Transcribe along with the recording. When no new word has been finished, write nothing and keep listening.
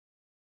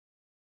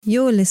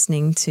You're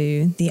listening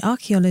to the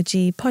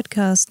Archaeology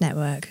Podcast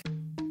Network.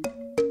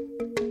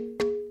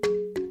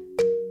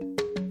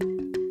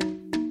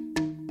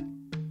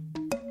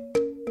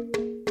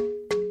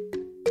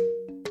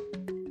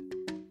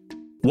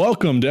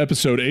 Welcome to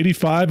episode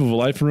 85 of A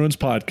Life in Ruins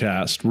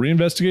podcast, where we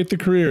investigate the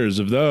careers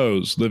of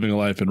those living a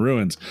life in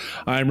ruins.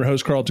 I'm your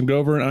host, Carlton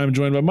Gover, and I'm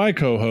joined by my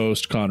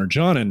co-host, Connor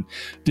Johnen.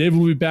 Dave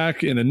will be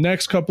back in the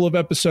next couple of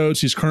episodes.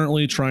 He's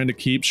currently trying to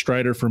keep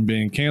Strider from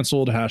being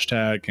canceled,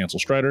 hashtag cancel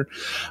Strider.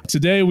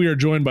 Today, we are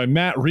joined by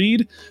Matt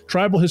Reed,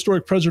 Tribal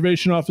Historic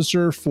Preservation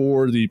Officer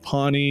for the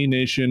Pawnee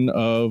Nation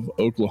of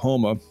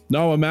Oklahoma.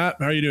 Noah, Matt,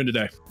 how are you doing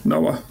today?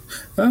 Noah,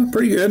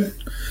 pretty good.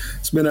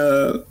 It's been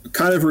a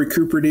kind of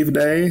recuperative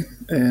day,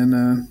 and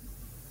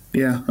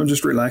I'm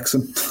just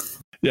relaxing.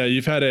 Yeah,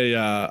 you've had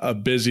a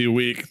busy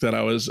week that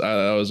I was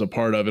a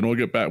part of, and we'll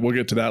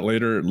get to that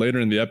later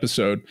in the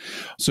episode.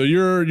 So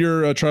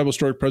you're a Tribal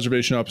Historic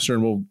Preservation Officer,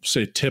 and we'll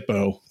say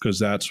THPO because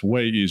that's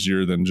way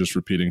easier than just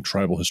repeating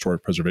Tribal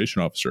Historic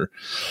Preservation Officer.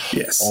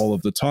 Yes, all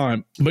of the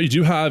time. But you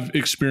do have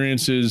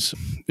experiences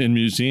in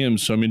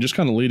museums. So I mean, just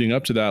kind of leading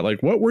up to that,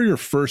 like what were your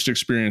first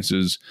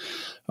experiences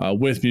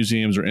with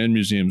museums or in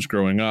museums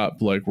growing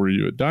up? Like, were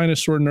you a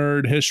dinosaur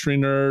nerd, history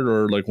nerd,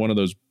 or like one of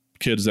those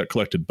kids that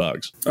collected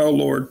bugs? Oh,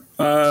 Lord.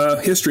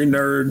 History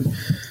nerd.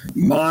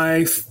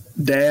 My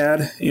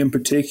dad, in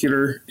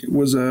particular,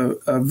 was a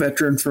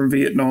veteran from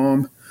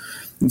Vietnam.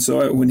 And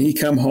so when he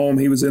come home,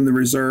 he was in the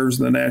reserves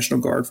of the National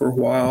Guard for a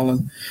while.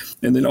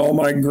 And then all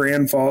my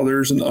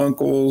grandfathers and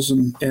uncles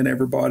and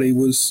everybody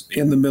was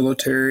in the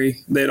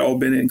military. They'd all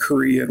been in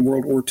Korea and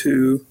World War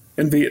II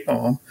and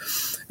Vietnam.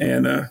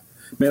 And,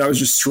 I was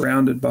just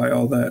surrounded by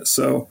all that.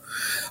 So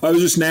I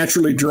was just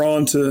naturally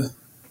drawn to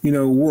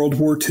World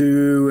War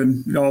II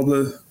and all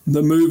the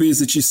movies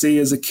that you see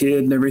as a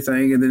kid and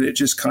everything. And then it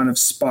just kind of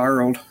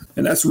spiraled.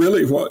 And that's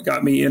really what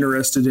got me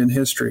interested in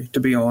history, to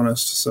be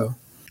honest. So,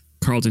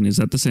 Carlton, is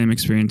that the same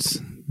experience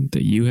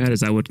that you had?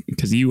 Is that what,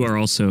 because you are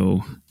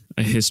also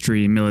a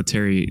history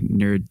military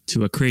nerd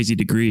to a crazy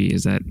degree.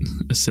 Is that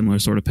a similar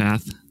sort of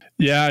path?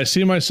 Yeah, I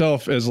see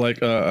myself as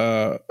like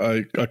a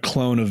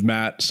clone of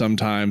Matt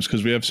sometimes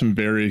because we have some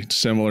very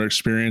similar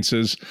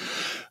experiences.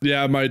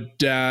 Yeah, my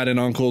dad and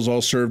uncles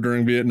all served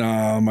during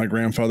Vietnam. My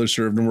grandfather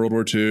served in World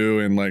War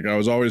II. And like I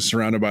was always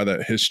surrounded by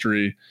that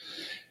history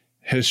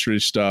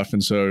stuff.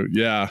 And so,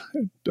 yeah,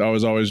 I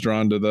was always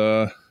drawn to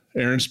the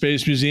Air and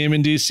Space Museum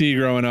in D.C.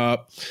 growing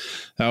up.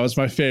 That was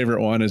my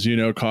favorite one, as you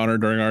know, Connor,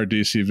 during our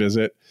D.C.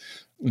 visit.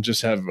 I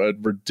just have a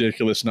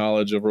ridiculous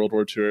knowledge of World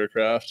War II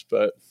aircraft,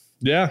 but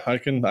yeah, I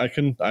can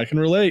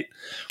relate.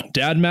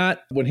 Dad,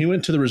 Matt, when he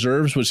went to the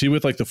reserves, was he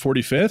with like the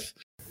 45th?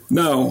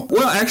 No.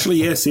 Well, actually,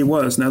 yes, he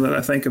was, now that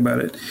I think about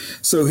it.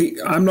 So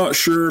I'm not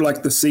sure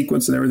like the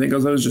sequence and everything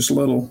because I was just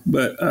little,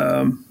 but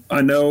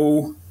I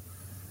know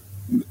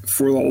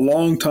for a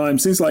long time,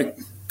 seems like,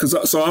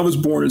 so I was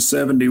born in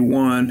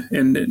 71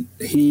 and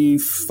he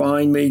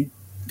finally,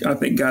 I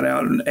think, got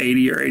out in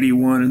 80 or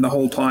 81. And the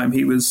whole time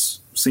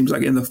seems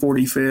like in the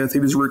 45th, he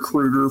was a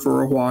recruiter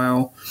for a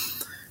while.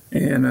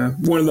 And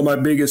one of my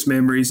biggest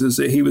memories is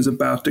that he was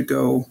about to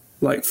go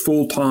like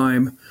full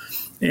time,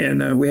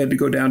 and we had to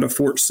go down to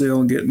Fort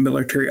Sill and get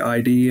military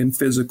ID and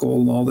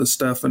physical and all this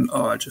stuff. And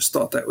I just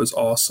thought that was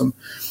awesome.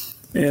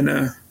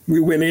 And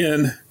we went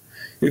in.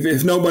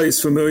 If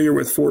nobody's familiar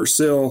with Fort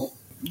Sill,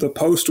 the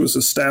post was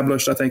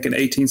established, I think, in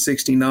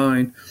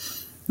 1869.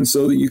 And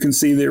so you can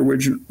see the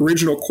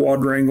original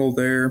quadrangle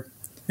there,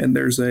 and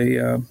there's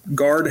a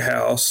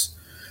guardhouse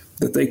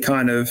that they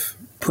kind of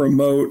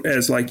promote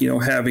as like,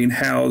 having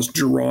housed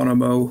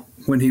Geronimo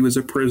when he was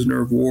a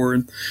prisoner of war.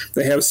 And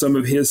they have some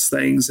of his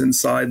things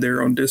inside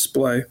there on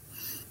display.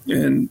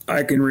 And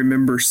I can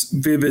remember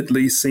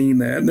vividly seeing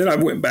that. And then I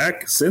went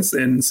back since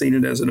then and seen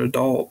it as an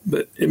adult,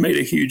 but it made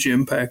a huge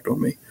impact on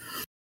me.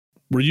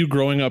 Were you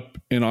growing up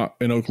in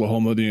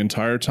Oklahoma the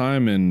entire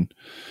time? And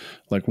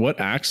like what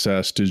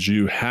access did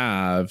you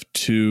have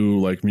to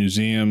like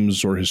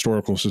museums or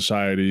historical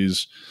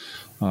societies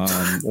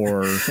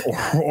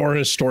or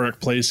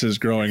historic places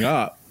growing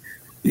up?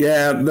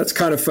 Yeah, that's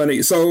kind of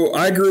funny. So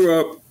I grew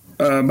up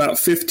about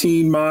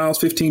 20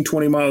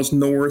 miles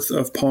north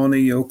of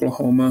Pawnee,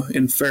 Oklahoma,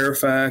 in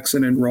Fairfax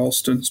and in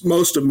Ralston,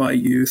 most of my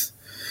youth.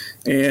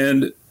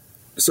 And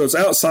so it's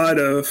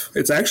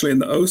actually in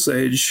the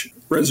Osage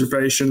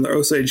Reservation, the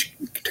Osage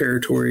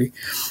Territory.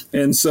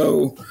 And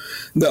so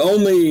the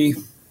only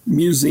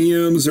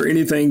museums or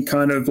anything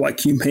kind of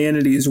like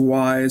humanities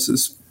wise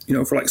is,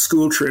 for like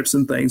school trips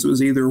and things, it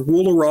was either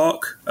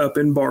Woolaroc up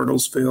in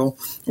Bartlesville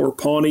or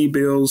Pawnee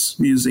Bill's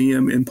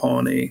Museum in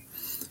Pawnee.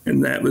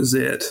 And that was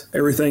it.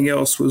 Everything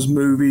else was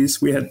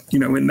movies. We had,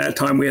 in that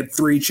time we had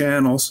 3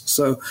 channels,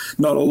 so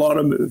not a lot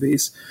of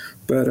movies.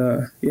 But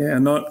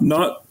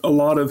not a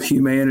lot of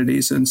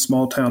humanities in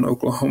small town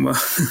Oklahoma.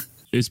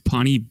 Is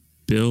Pawnee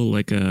Bill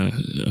like a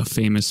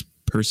famous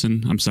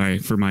person? I'm sorry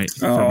for my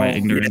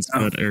ignorance.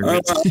 Yeah.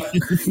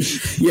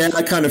 But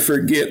I kind of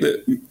forget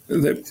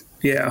that.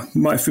 Yeah,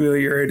 my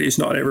familiarity is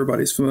not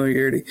everybody's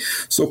familiarity.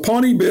 So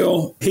Pawnee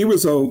Bill, he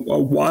was a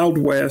Wild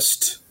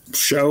West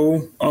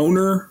show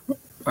owner.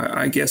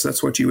 I guess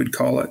that's what you would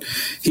call it.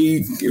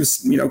 He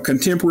was,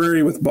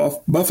 contemporary with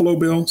Buffalo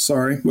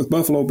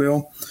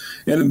Bill.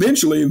 And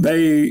eventually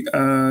they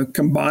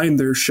combined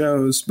their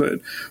shows. But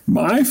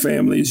my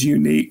family's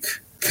unique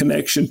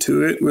connection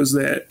to it was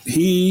that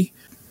he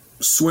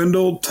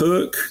swindled,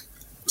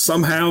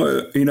 somehow,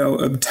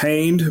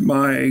 obtained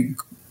my,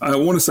 I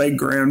want to say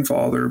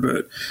grandfather,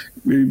 but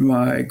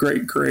my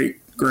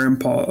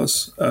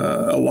great-great-grandpa's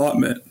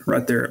allotment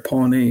right there at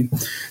Pawnee.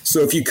 So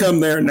if you come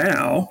there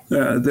now,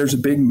 there's a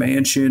big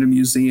mansion, a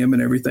museum,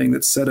 and everything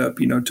that's set up,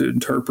 to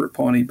interpret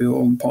Pawnee Bill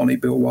and Pawnee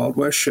Bill Wild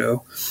West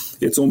show.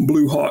 It's on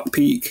Blue Hawk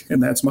Peak,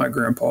 and that's my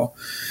grandpa.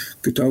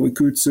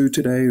 Kutawikutsu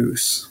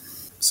Tadeus.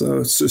 So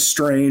it's a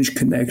strange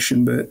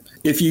connection, but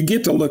if you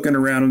get to looking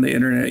around on the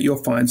internet,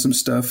 you'll find some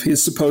stuff.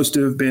 He's supposed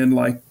to have been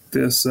like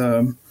this,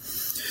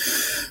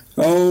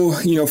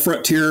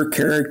 frontier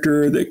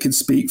character that could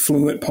speak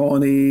fluent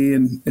Pawnee,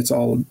 and it's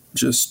all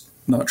just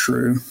not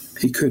true.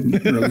 He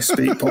couldn't really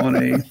speak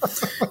Pawnee.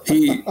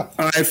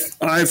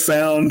 I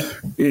found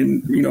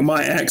in,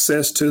 my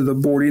access to the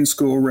boarding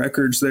school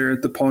records there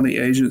at the Pawnee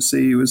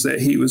Agency was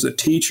that he was a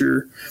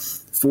teacher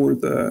for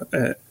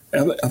I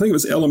think it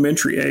was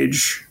elementary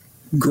age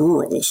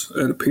girls,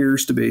 it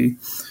appears to be.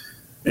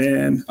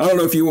 And I don't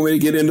know if you want me to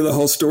get into the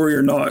whole story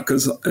or not,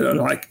 because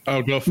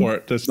oh, go for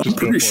it. I'm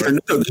pretty sure none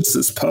of this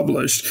is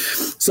published.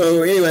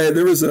 So anyway,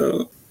 there was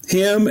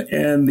him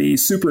and the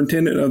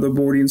superintendent of the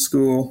boarding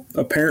school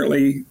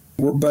apparently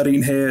were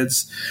butting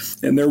heads,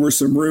 and there were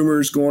some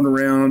rumors going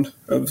around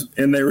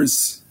and there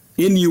was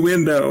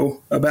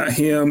innuendo about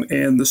him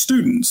and the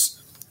students.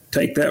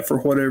 Take that for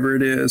whatever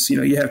it is.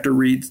 You have to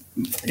read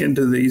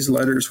into these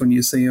letters when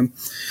you see them.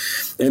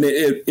 And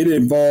it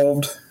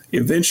involved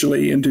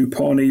eventually into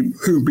Pawnee,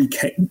 who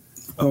became,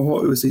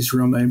 what was his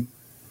real name?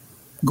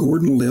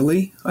 Gordon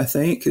Lilly, I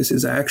think, is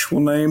his actual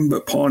name,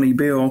 but Pawnee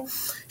Bill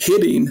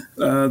hitting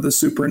the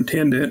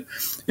superintendent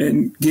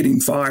and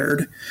getting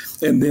fired.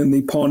 And then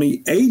the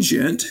Pawnee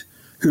agent,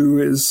 who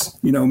is,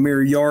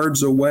 mere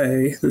yards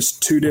away. There's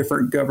two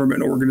different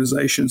government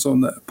organizations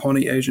on the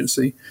Pawnee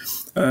Agency.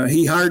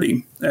 He hired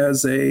him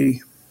as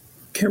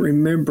can't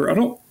remember.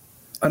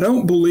 I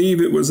don't believe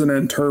it was an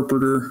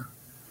interpreter.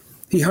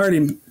 He hired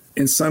him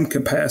in some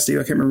capacity.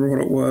 I can't remember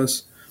what it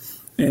was.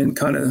 And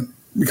kind of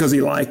because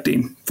he liked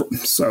him.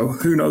 So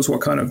who knows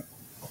what kind of,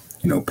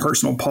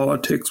 personal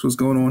politics was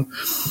going on.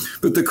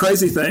 But the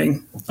crazy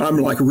thing,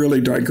 I'm really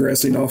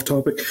digressing off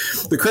topic.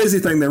 The crazy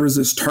thing, there was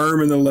this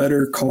term in the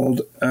letter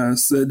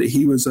said that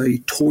he was a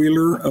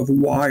toiler of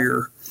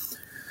wire.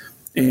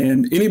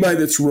 And anybody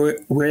that's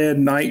read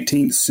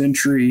 19th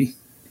century,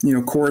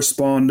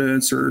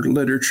 correspondence or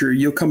literature,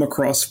 you'll come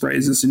across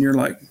phrases and you're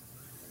like,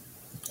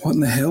 what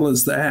in the hell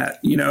is that?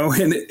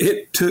 And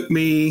it took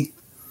me,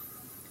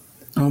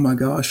 oh my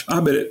gosh, I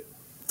bet it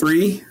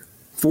 3-4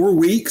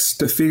 weeks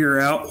to figure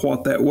out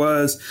what that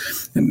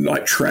was and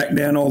track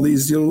down all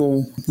these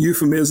little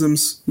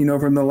euphemisms,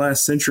 from the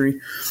last century.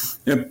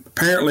 And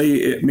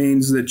apparently it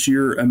means that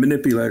you're a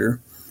manipulator.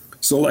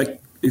 So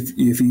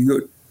if you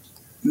go,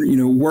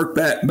 work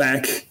that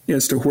back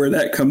as to where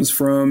that comes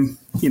from,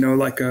 he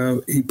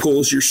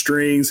pulls your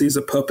strings, he's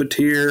a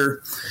puppeteer.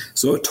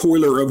 So a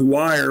toiler of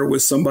wire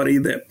was somebody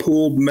that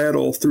pulled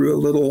metal through a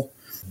little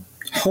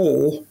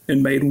hole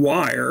and made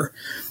wire.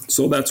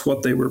 So that's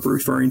what they were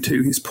referring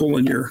to. He's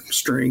pulling your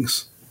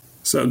strings.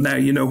 So now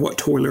you know what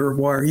toiler of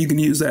wire. You can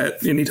use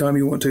that anytime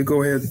you want to.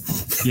 Go ahead.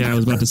 Yeah, I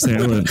was about to say,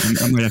 I'm going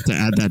to have to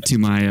add that to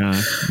my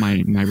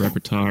my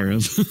repertoire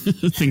of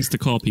things to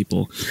call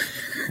people.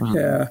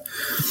 Yeah.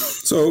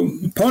 So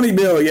Pawnee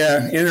Bill,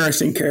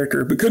 interesting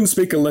character, but couldn't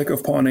speak a lick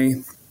of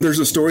Pawnee. There's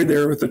a story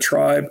there with the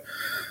tribe.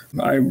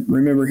 I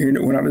remember hearing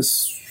it when I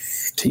was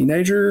a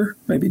teenager,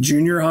 maybe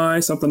junior high,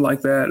 something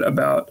like that,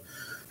 about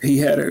he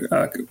had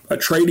a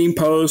trading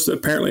post that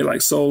apparently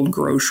sold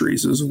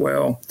groceries as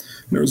well.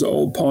 And there was an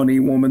old Pawnee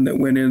woman that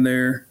went in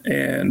there,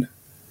 and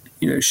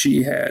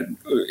she had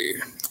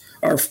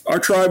our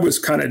tribe was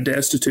kind of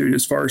destitute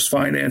as far as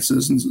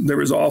finances, and there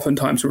was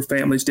oftentimes where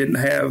families didn't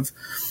have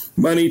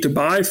money to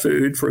buy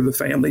food for the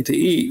family to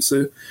eat.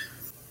 So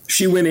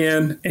she went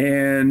in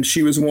and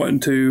she was wanting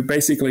to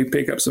basically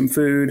pick up some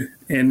food,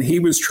 and he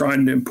was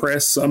trying to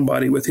impress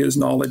somebody with his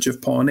knowledge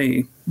of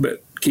Pawnee.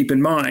 But keep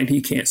in mind,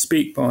 he can't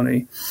speak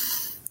Pawnee.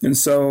 And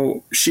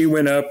so she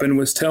went up and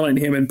was telling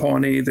him in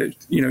Pawnee that,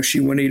 she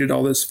needed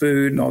all this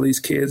food and all these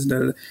kids.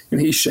 And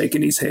he's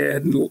shaking his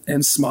head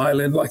and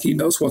smiling like he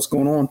knows what's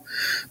going on.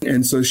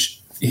 And so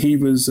he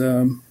was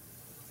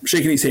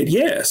shaking his head,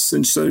 yes.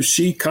 And so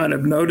she kind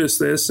of noticed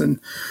this and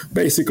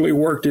basically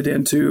worked it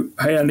into,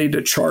 hey, I need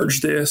to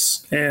charge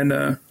this.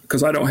 And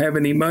because I don't have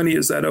any money,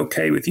 is that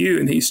okay with you?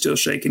 And he's still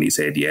shaking his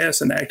head, yes,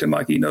 and acting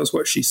like he knows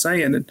what she's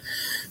saying. And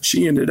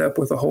she ended up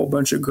with a whole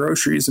bunch of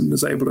groceries and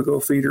was able to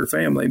go feed her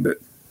family. But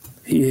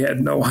he had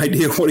no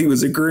idea what he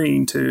was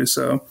agreeing to.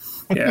 So,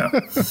 yeah.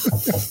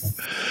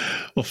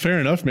 Well, fair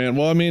enough, man.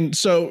 Well,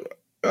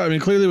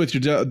 clearly with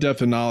your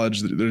depth of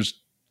knowledge, there's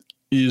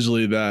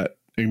easily that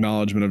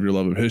acknowledgement of your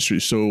love of history.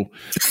 So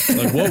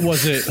like, what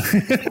was it?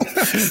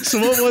 So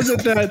what was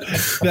it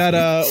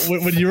that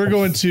when you were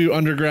going to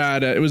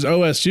undergrad, it was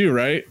OSU,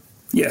 right?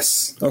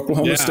 Yes.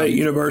 Oklahoma State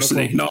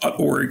University, not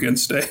Oregon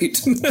State.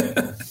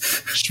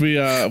 Should we,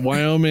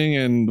 Wyoming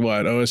and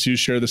OSU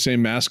share the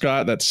same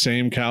mascot, that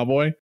same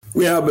cowboy?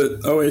 Yeah,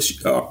 but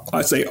OSU,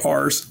 I say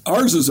ours.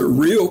 Ours is a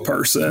real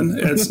person.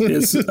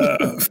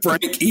 It's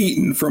Frank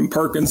Eaton from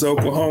Perkins,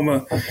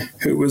 Oklahoma,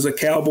 who was a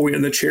cowboy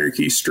in the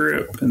Cherokee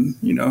Strip. And,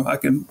 I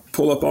can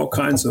pull up all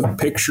kinds of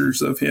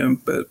pictures of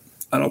him, but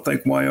I don't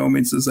think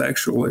Wyoming's is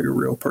actually a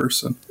real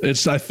person.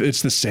 It's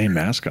the same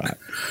mascot.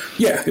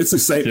 Yeah, it's the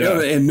same.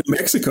 Yeah. And New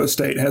Mexico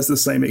State has the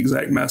same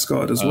exact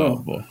mascot as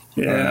well. Well,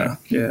 yeah, right.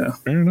 Yeah.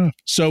 Fair enough.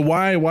 So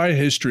why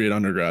history at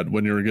undergrad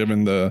when you were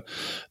given the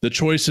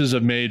choices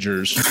of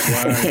majors?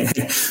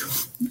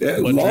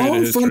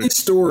 Long, funny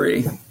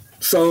story.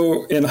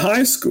 So in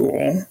high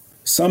school,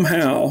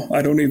 somehow,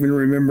 I don't even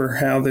remember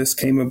how this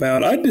came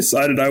about, I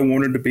decided I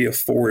wanted to be a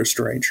forest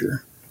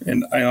ranger.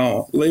 And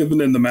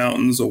living in the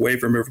mountains away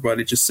from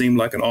everybody just seemed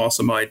like an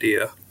awesome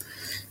idea.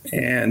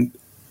 And,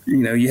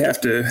 you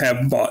have to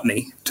have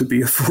botany to be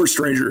a forest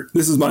ranger.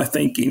 This is my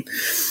thinking.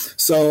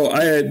 So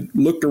I had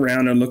looked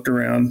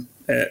around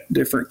at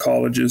different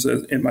colleges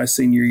in my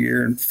senior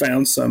year and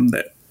found some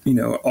that,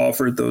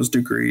 offered those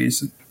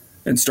degrees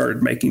and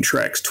started making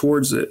tracks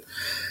towards it.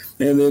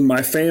 And then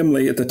my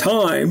family at the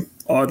time,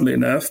 oddly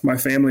enough,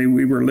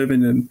 we were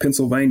living in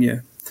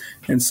Pennsylvania.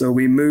 And so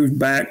we moved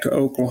back to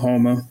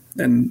Oklahoma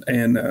and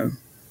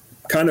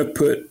kind of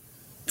put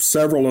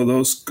several of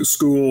those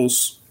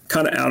schools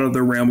kind of out of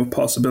the realm of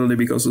possibility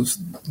because of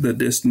the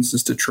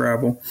distances to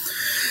travel.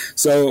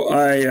 So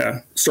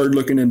I started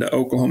looking into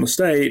Oklahoma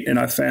State, and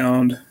I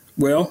found,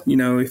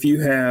 if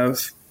your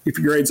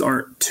grades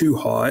aren't too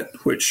hot,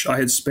 which I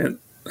had spent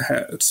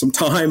some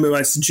time in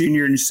my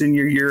junior and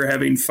senior year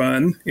having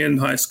fun in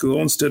high school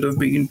instead of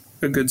being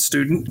a good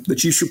student,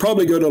 that you should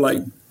probably go to like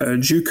a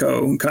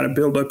JUCO and kind of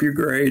build up your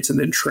grades and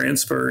then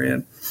transfer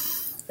in.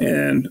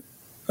 And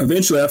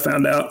eventually I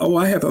found out,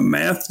 I have a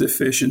math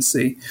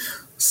deficiency.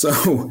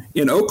 So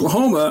in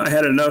Oklahoma, I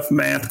had enough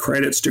math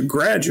credits to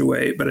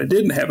graduate, but I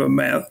didn't have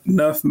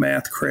enough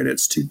math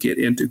credits to get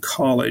into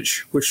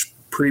college, which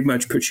pretty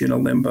much puts you in a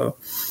limbo.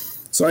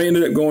 So I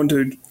ended up going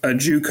to a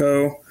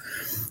JUCO,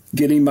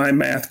 getting my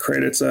math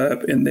credits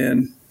up, and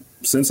then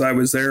since I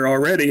was there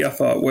already, I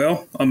thought,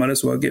 I might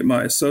as well get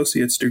my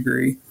associate's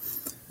degree.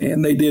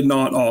 And they did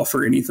not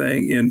offer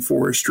anything in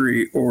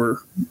forestry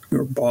or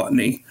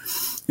botany.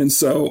 And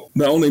so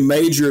the only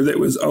major that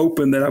was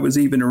open that I was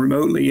even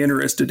remotely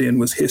interested in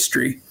was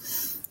history.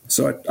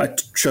 So I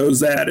chose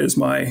that as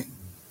my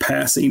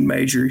passing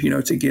major,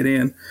 to get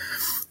in.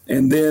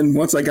 And then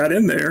once I got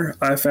in there,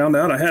 I found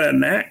out I had a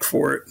knack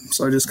for it.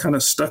 So I just kind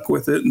of stuck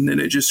with it, and then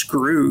it just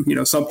grew.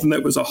 Something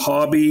that was a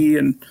hobby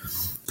and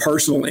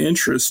personal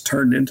interest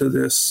turned into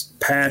this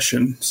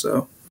passion.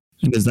 So,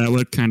 and is that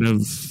what kind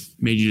of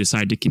made you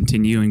decide to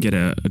continue and get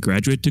a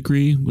graduate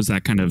degree? Was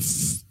that kind of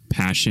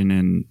passion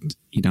and,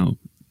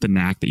 the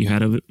knack that you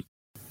had of it?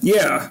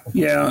 Yeah.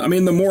 I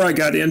mean, the more I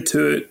got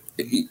into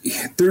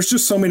it, there's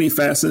just so many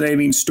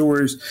fascinating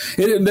stories.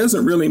 It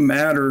doesn't really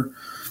matter,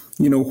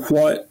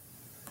 what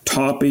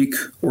topic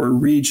or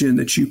region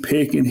that you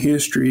pick in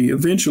history.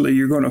 Eventually,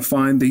 you're going to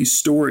find these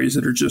stories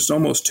that are just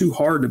almost too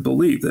hard to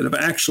believe that have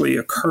actually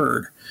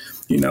occurred,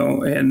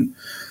 and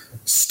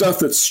stuff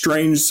that's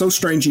strange, so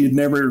strange you'd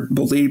never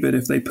believe it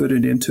if they put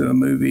it into a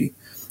movie.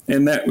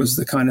 And that was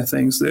the kind of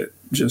things that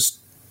just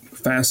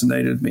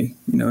fascinated me,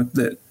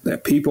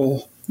 that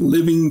people,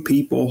 living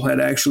people, had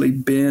actually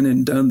been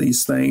and done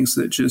these things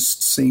that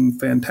just seemed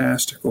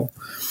fantastical.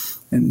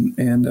 And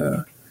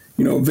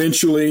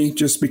eventually,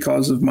 just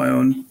because of my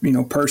own,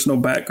 personal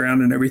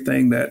background and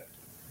everything, that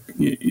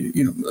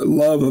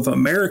love of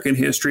American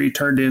history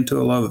turned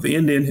into a love of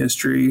Indian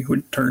history,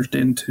 which turned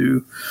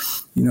into,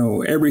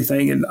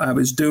 everything. And I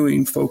was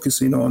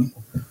focusing on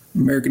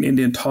American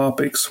Indian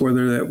topics,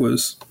 whether that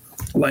was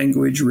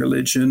language,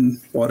 religion,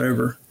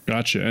 whatever.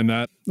 Gotcha. And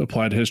that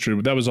applied history,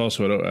 but that was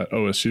also at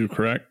OSU,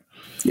 correct?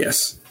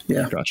 Yes.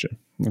 Yeah. Gotcha.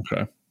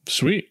 Okay.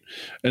 Sweet.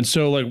 And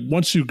so, like,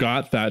 once you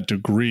got that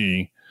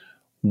degree,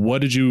 what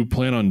did you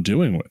plan on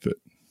doing with it?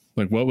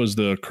 Like, what was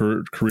the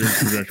career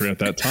trajectory at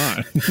that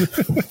time?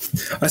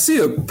 I see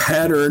a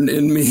pattern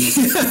in me.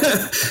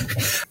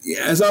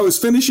 As I was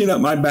finishing up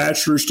my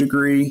bachelor's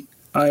degree,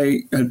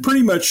 I had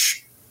pretty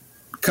much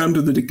come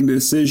to the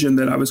decision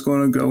that I was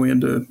going to go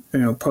into,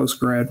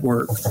 post-grad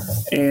work.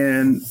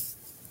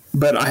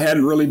 But I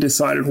hadn't really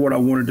decided what I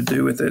wanted to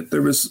do with it.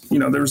 There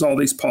was all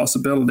these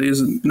possibilities.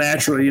 And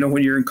naturally,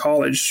 when you're in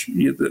college,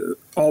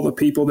 all the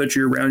people that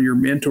you're around, your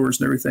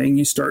mentors and everything,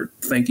 you start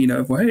thinking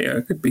of, hey,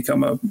 I could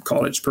become a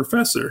college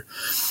professor.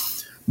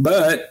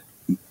 But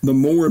the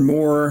more and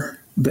more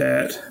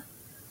that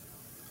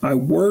I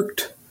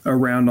worked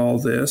around all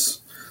this,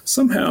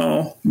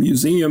 somehow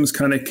museums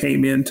kind of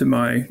came into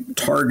my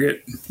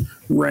target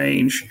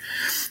range.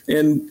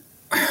 And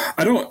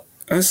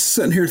I was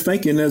sitting here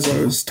thinking as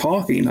I was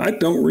talking, I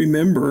don't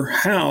remember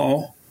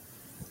how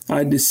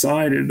I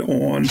decided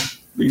on,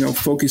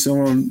 focusing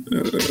on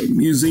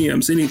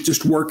museums,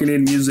 just working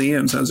in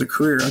museums as a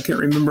career. I can't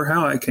remember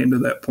how I came to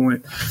that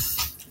point.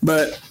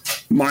 But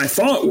my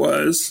thought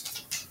was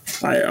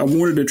I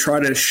wanted to try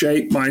to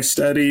shape my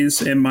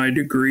studies and my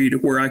degree to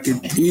where I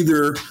could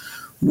either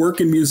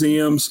work in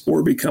museums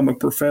or become a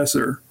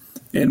professor.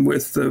 And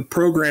with the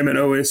program at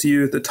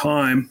OSU at the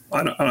time,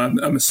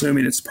 I'm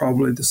assuming it's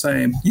probably the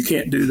same. You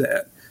can't do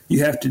that.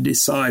 You have to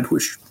decide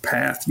which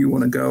path you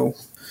want to go.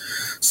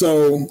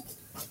 So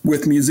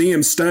with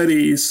museum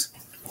studies,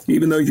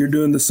 even though you're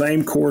doing the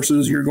same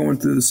courses, you're going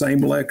through the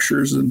same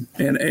lectures, and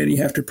you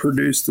have to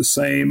produce the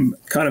same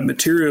kind of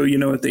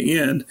material, at the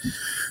end,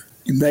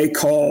 they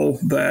call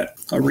that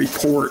a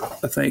report,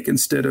 I think,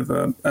 instead of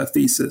a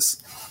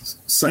thesis.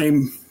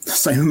 Same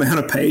amount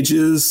of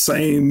pages,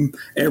 same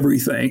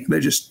everything. They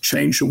just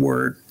change the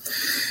word.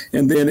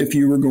 And then if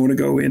you were going to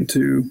go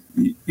into,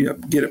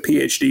 get a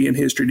PhD in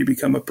history to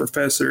become a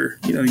professor,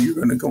 you're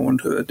going to go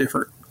into a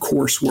different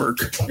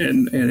coursework,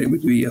 and it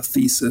would be a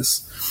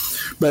thesis.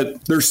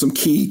 But there's some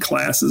key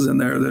classes in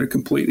there that are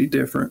completely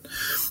different.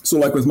 So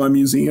like with my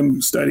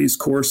museum studies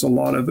course, a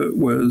lot of it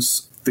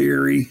was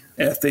theory,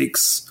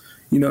 ethics.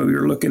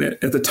 You're looking at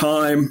the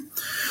time,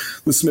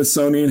 the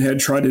Smithsonian had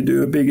tried to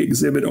do a big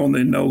exhibit on the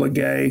Enola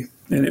Gay,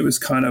 and it was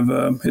kind of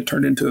it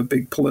turned into a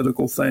big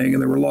political thing,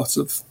 and there were lots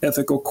of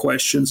ethical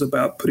questions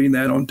about putting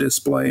that on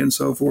display and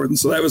so forth. And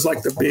so that was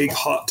like the big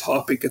hot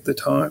topic at the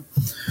time.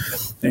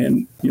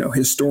 And,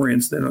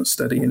 historians, they don't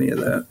study any of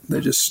that. They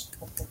just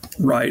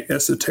write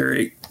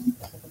esoteric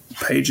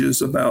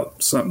pages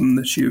about something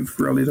that you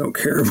really don't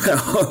care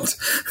about.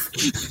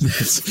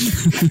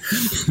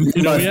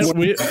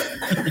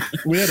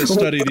 We had to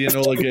study the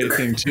Enola Gay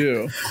thing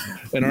too.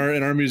 In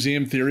our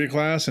museum theory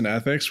class in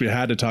ethics, we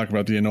had to talk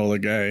about the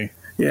Enola Gay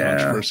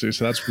controversy.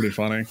 So that's pretty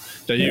funny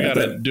that you got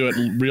to do it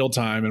real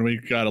time, and we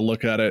got to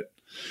look at it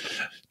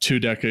 2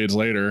 decades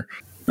later.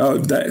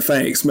 Oh,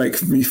 thanks.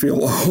 Makes me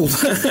feel old.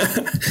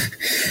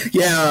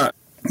 Yeah.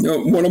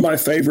 One of my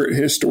favorite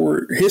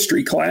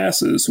history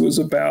classes was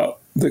about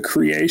the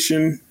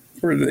creation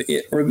or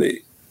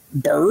the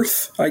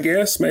birth, I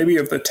guess, maybe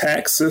of the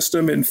tax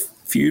system in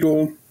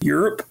feudal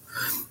Europe.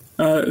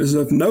 It was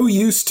of no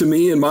use to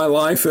me in my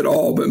life at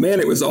all, but man,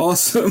 it was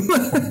awesome.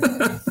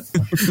 I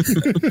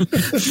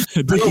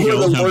don't know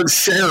where the word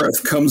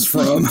sheriff comes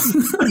from.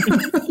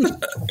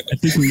 I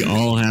think we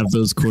all have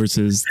those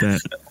courses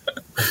that,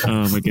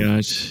 oh my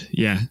gosh.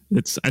 Yeah.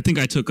 I think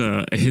I took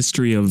a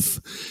history of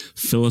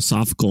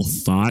philosophical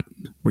thought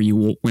where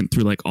you went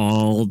through like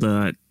all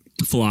the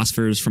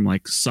philosophers from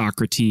like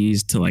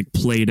Socrates to like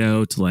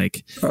Plato to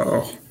like,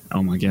 oh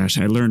my gosh,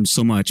 I learned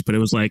so much, but it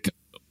was like,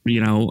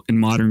 in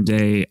modern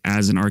day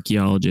as an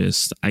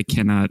archaeologist, I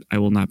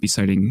will not be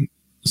citing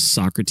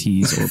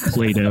Socrates or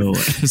Plato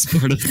as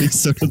part of these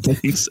sort of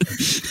things.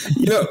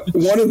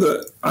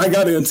 I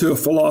got into a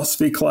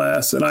philosophy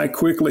class and I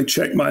quickly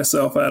checked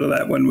myself out of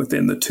that one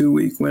within the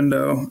 2-week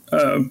window.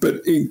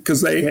 But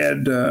because they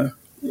had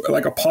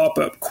like a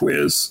pop-up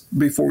quiz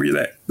before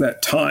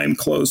that time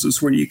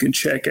closes where you can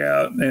check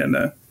out.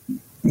 And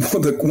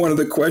one of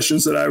the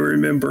questions that I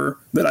remember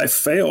that I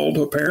failed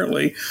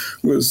apparently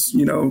was,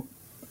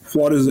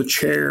 what is a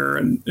chair?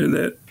 And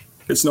that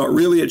it's not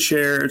really a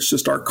chair. It's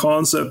just our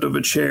concept of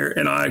a chair.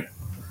 And I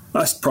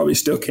probably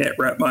still can't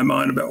wrap my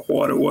mind about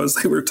what it was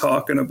they were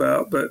talking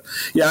about. But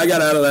yeah, I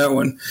got out of that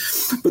one.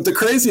 But the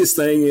craziest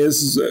thing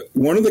is that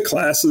one of the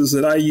classes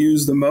that I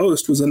used the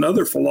most was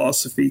another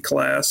philosophy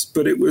class.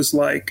 But it was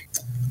like,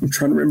 I'm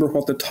trying to remember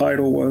what the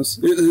title was.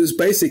 It was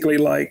basically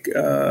like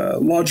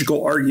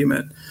logical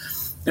argument.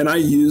 And I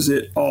use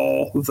it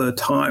all the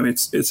time.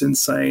 It's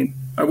insane.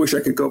 I wish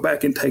I could go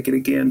back and take it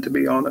again, to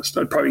be honest.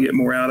 I'd probably get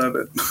more out of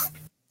it.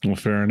 Well,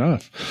 fair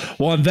enough.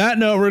 Well, on that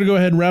note, we're going to go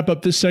ahead and wrap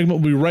up this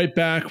segment. We'll be right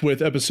back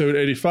with episode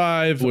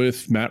 85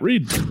 with Matt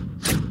Reed.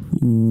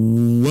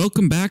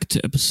 Welcome back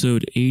to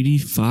episode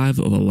 85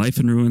 of a Life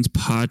in Ruins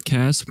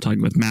podcast. I'm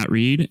talking with Matt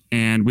Reed,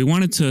 and we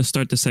wanted to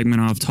start the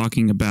segment off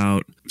talking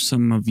about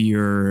some of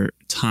your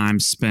time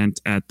spent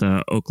at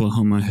the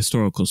Oklahoma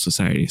Historical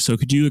Society. So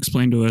could you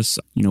explain to us,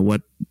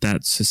 what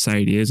that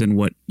society is and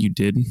what you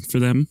did for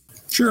them?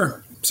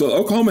 Sure. So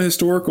Oklahoma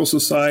Historical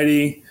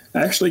Society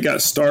actually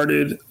got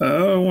started,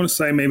 I want to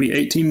say maybe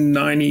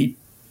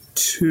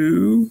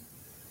 1892.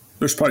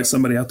 There's probably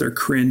somebody out there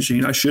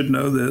cringing. I should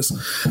know this.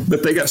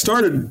 But they got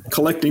started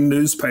collecting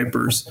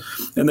newspapers,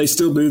 and they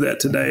still do that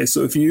today.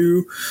 So if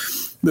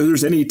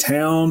there's any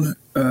town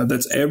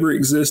that's ever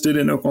existed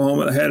in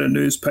Oklahoma that had a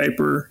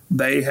newspaper,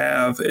 they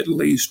have at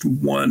least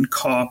one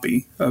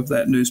copy of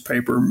that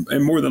newspaper.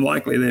 And more than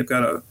likely, they've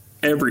got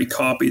every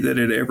copy that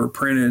it ever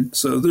printed.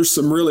 So there's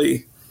some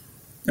really...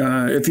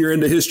 if you're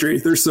into history,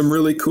 there's some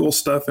really cool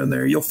stuff in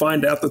there. You'll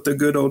find out that the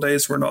good old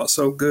days were not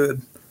so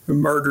good. The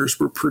murders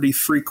were pretty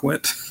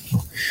frequent.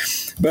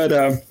 But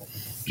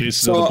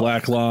cases of the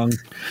black lung.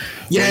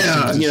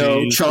 Yeah,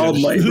 child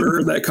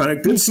labor, that kind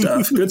of good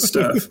stuff.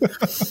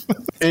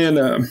 And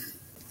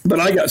But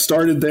I got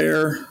started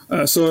there.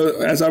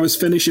 So as I was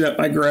finishing up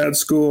my grad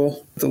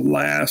school, the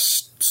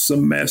last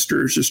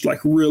semesters, just like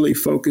really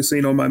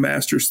focusing on my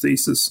master's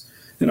thesis.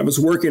 And I was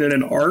working in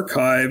an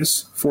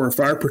archives for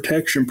fire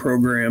protection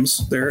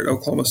programs there at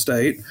Oklahoma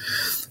State.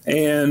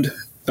 And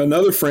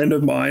another friend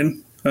of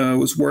mine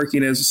was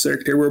working as a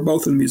secretary. We were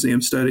both in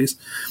museum studies.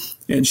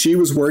 And she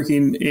was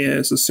working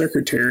as a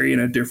secretary in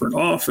a different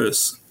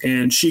office.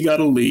 And she got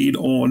a lead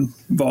on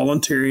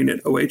volunteering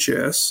at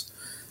OHS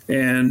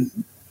and,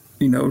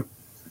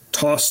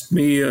 tossed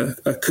me a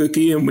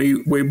cookie. And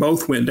we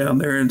both went down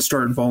there and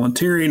started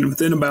volunteering.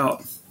 Within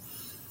about,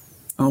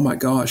 oh my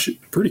gosh,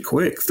 pretty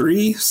quick,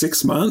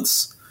 6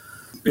 months,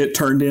 it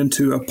turned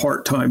into a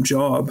part-time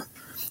job.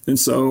 And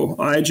so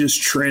I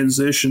just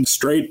transitioned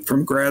straight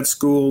from grad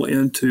school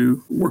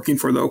into working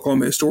for the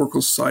Oklahoma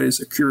Historical Society as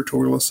a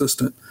curatorial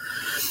assistant.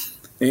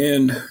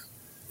 And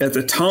at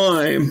the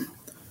time,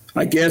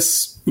 I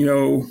guess,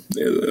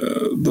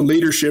 the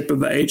leadership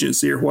of the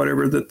agency or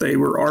whatever, that they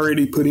were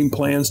already putting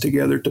plans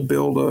together to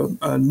build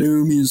a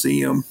new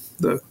museum.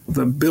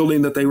 The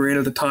building that they were in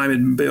at the time had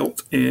been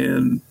built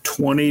in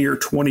 20 or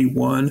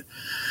 21.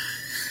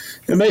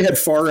 And they had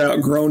far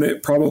outgrown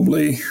it,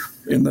 probably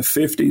in the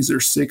 50s or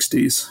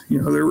 60s.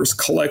 There was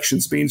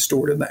collections being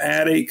stored in the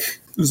attic.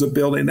 It was a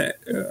building that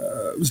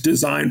was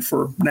designed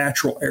for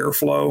natural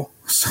airflow,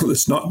 so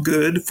it's not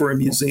good for a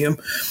museum.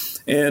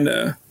 And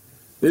it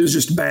was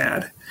just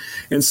bad.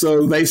 And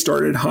so they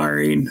started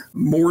hiring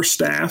more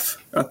staff.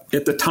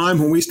 At the time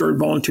when we started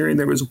volunteering,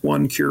 there was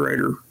one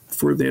curator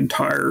for the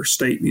entire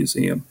state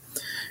museum.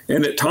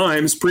 And at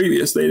times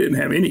previous, they didn't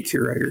have any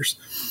curators.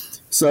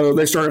 So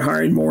they started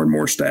hiring more and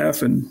more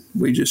staff, and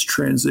we just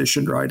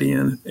transitioned right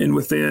in. And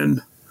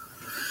within,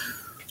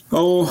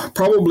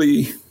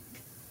 probably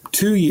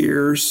 2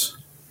 years,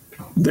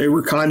 they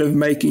were kind of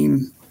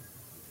making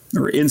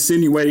or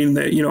insinuating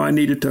that, I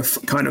needed to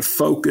kind of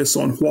focus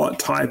on what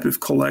type of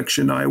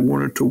collection I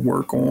wanted to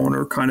work on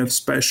or kind of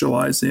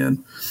specialize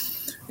in.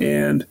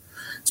 And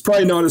it's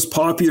probably not as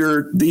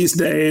popular these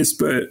days,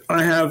 but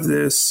I have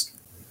this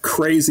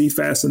crazy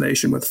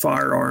fascination with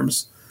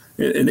firearms.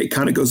 And it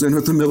kind of goes in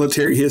with the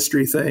military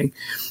history thing.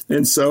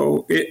 And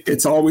so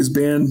it's always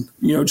been,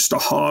 just a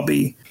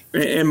hobby.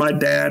 And my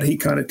dad, he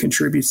kind of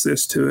contributes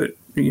this to it,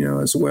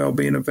 as well,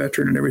 being a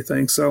veteran and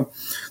everything. So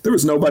there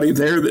was nobody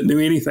there that knew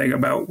anything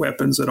about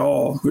weapons at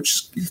all,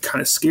 which is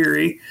kind of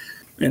scary.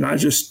 And I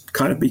just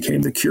kind of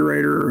became the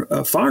curator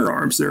of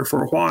firearms there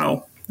for a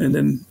while. And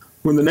then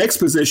when the next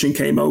position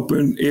came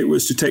open, it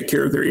was to take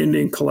care of their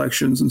Indian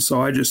collections. And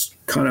so I just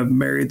kind of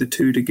married the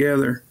two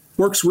together.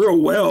 Works real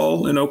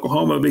well in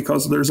Oklahoma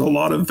because there's a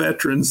lot of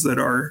veterans that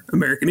are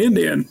American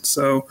Indian.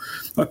 So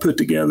I put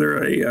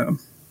together a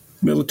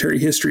military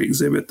history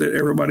exhibit that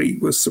everybody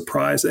was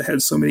surprised that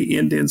had so many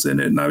Indians in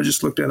it. And I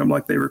just looked at them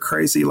like they were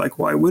crazy. Like,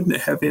 why wouldn't it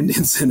have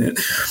Indians in it?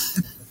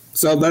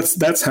 So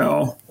that's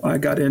how I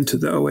got into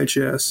the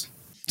OHS.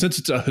 Since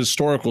it's a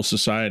historical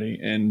society,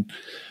 and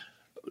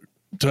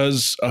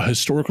does a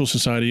historical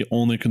society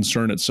only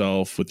concern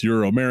itself with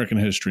Euro-American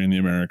history in the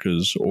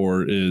Americas,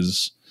 or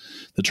is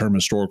the term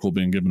historical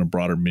being given a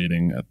broader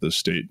meaning at the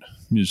state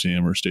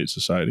museum or state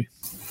society?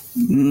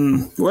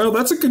 Well,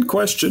 that's a good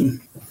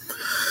question.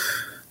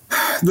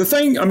 The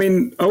thing,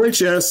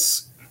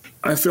 OHS,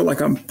 I feel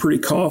like I'm pretty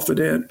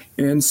confident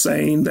in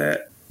saying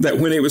that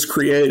when it was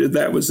created,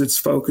 that was its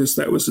focus,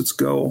 that was its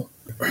goal.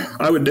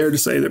 I would dare to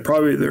say that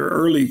probably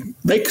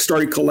they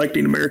started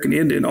collecting American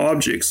Indian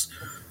objects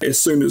as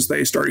soon as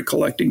they started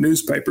collecting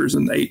newspapers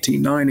in the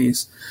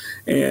 1890s.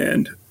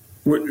 And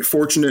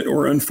fortunate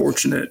or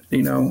unfortunate,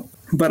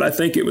 but I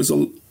think it was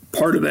a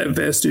part of that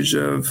vestige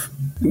of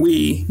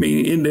we,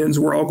 meaning Indians,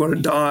 we're all going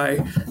to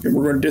die and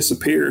we're going to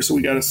disappear. So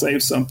we got to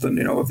save something,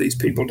 of these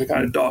people to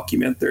kind of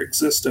document their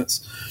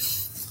existence.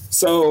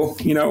 So,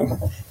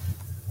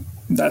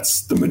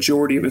 that's the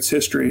majority of its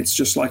history. It's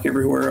just like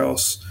everywhere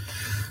else.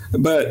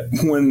 But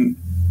when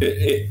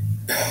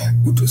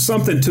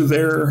something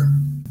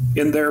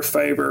in their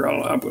favor,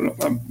 I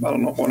don't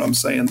know what I'm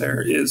saying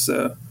there, is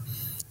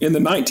in the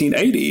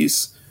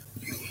 1980s,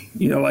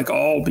 like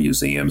all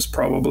museums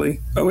probably,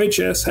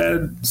 OHS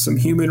had some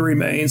human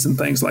remains and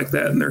things like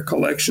that in their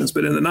collections.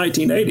 But in the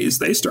 1980s,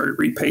 they started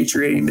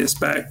repatriating this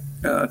back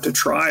to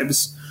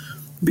tribes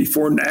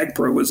before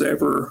NAGPRA was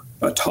ever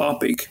a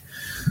topic.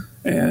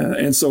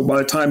 And so by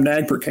the time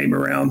NAGPRA came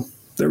around,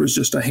 there was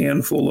just a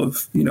handful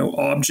of,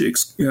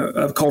 objects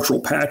of cultural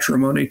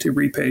patrimony to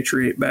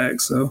repatriate back.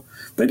 So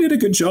they did a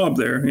good job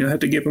there. I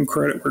had to give them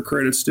credit where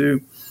credit's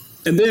due.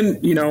 And then,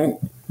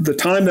 the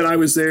time that I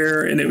was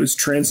there, and it was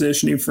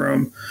transitioning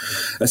from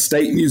a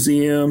state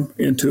museum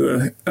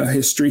into a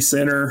history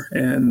center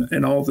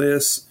and all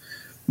this,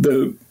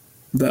 the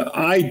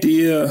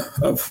idea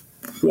of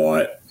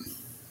what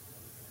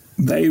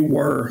they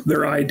were,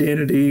 their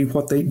identity,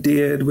 what they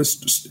did was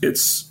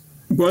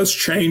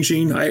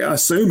changing. I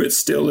assume it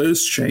still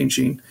is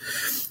changing,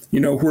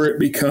 where it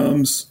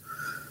becomes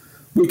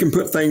we can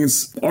put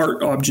things,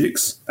 art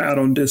objects out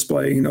on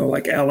display,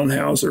 like Alan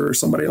Hauser or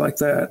somebody like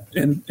that,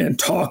 and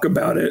talk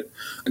about it,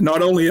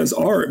 not only as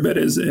art, but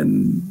as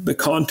in the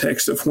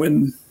context of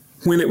when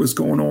it was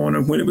going on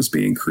and when it was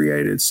being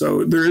created.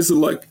 So there is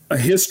a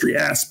history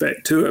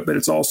aspect to it, but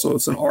it's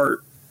an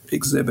art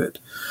exhibit.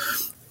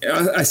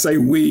 I say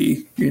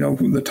we,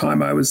 from the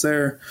time I was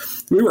there,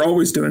 we were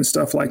always doing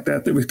stuff like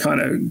that was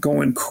kind of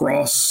going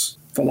cross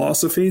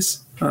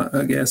philosophies,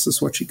 I guess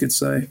is what you could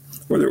say,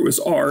 whether it was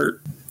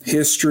art,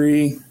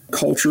 history,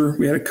 culture.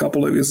 We had a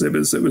couple of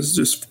exhibits that was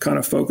just kind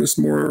of focused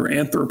more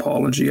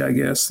anthropology, I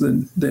guess,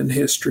 than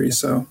history.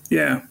 So,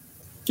 yeah.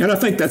 And I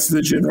think that's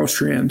the general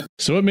trend.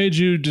 So what made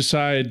you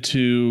decide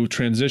to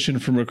transition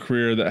from a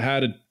career that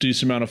had a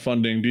decent amount of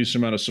funding, decent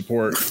amount of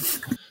support,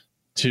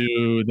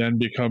 to then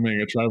becoming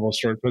a tribal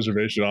historic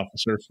preservation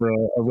officer for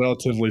a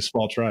relatively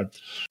small tribe?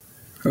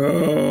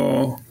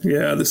 Oh,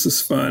 yeah, this is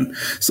fun.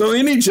 So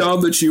any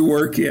job that you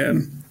work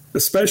in,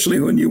 especially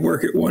when you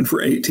work at one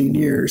for 18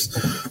 years,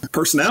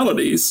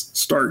 personalities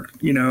start,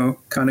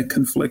 kind of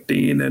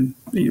conflicting, and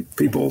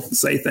people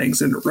say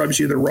things and it rubs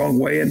you the wrong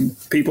way. And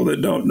people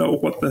that don't know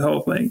what the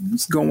hell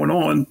thing's going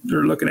on,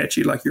 they're looking at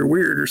you like you're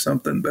weird or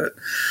something. But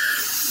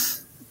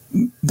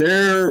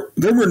there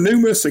were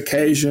numerous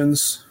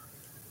occasions,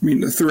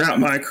 throughout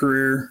my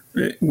career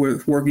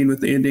with working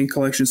with the Indian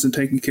collections and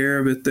taking care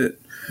of it, that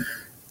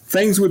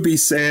things would be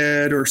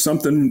said or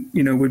something,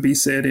 would be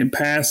said in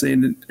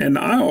passing. And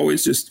I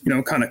always just,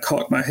 kind of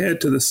cocked my head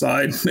to the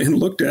side and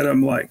looked at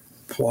them like,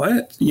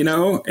 what?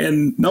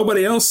 And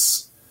nobody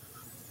else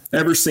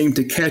ever seemed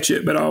to catch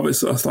it. But I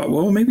thought,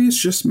 well, maybe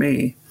it's just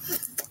me.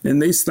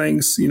 And these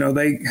things,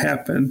 they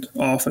happened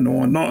off and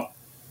on,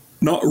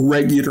 not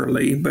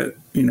regularly, but,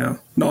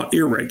 not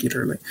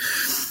irregularly.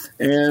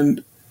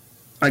 And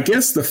I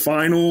guess the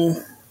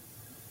final...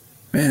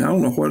 Man, I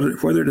don't know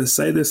whether to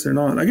say this or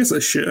not. I guess I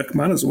should.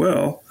 Might as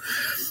well.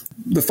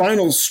 The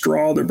final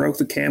straw that broke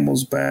the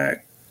camel's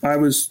back, I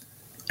was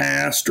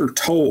asked or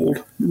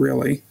told,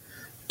 really,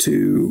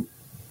 to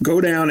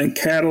go down and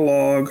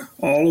catalog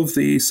all of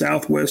the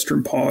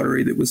Southwestern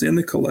pottery that was in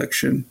the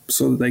collection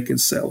so that they could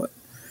sell it.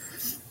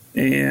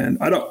 And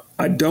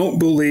I don't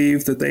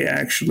believe that they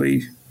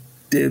actually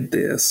did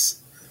this.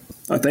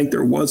 I think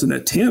there was an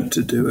attempt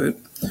to do it.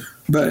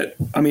 But,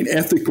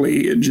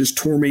 ethically, it just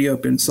tore me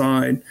up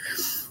inside.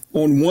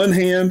 On one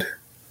hand,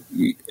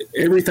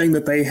 everything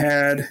that they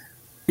had,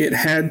 it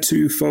had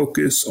to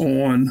focus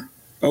on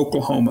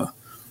Oklahoma.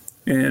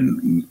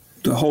 And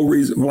the whole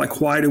reason,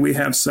 why do we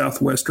have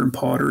Southwestern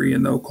pottery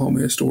in the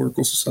Oklahoma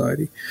Historical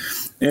Society?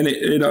 And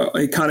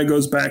it kind of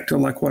goes back to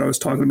what I was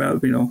talking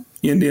about,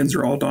 Indians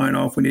are all dying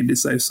off. We need to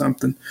save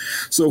something.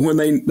 So when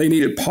they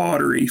needed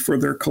pottery for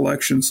their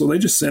collection, so they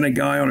just sent a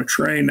guy on a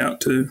train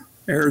out to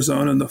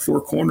Arizona and the Four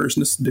Corners,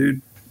 and this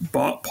dude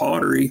bought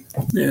pottery,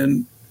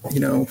 and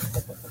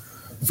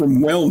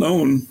from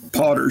well-known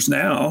potters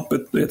now,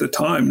 but at the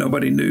time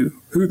nobody knew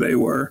who they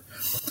were,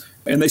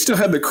 and they still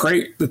had the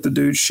crate that the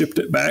dude shipped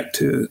it back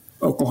to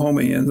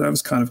Oklahoma in. That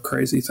was kind of a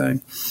crazy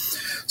thing.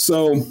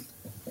 So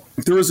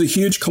there was a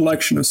huge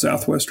collection of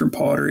Southwestern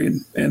pottery,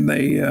 and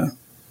they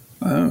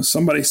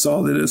somebody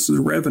saw that this was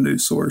a revenue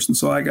source, and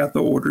so I got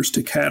the orders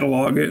to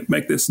catalog it,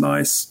 make this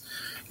nice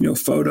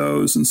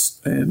photos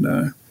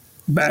and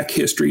back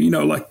history,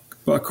 like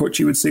what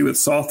you would see with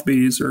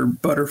Sotheby's or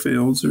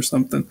Butterfields or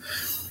something.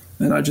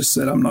 And I just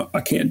said,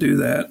 I can't do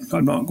that.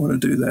 I'm not going to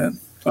do that.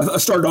 I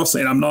started off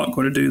saying I'm not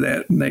going to do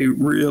that, and they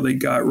really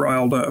got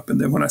riled up. And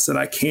then when I said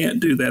I can't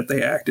do that,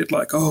 they acted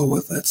like, oh,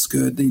 well, that's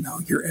good,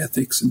 your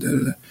ethics and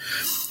da-da-da.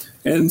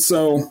 And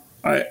so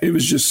it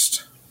was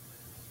just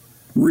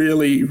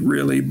really,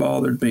 really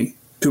bothered me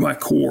to my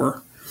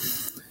core.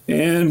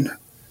 And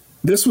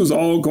this was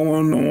all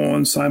going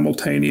on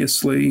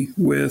simultaneously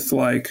with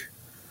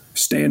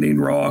Standing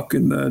Rock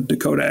and the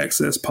Dakota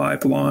Access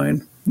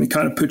Pipeline. And it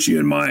kind of puts you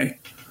in my,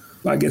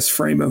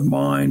 frame of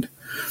mind.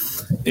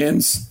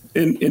 And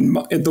in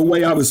the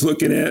way I was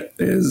looking at it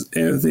is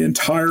the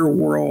entire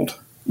world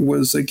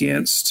was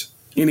against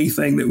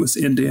anything that was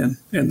Indian,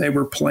 and they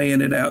were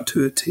playing it out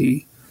to a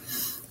T.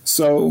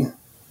 So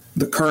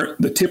the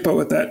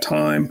THPO at that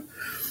time,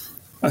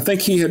 I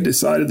think he had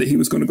decided that he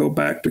was going to go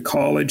back to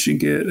college and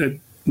get a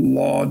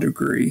law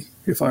degree,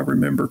 if I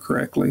remember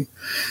correctly.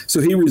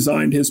 So he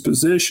resigned his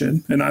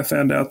position, and I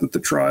found out that the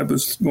tribe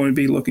was going to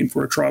be looking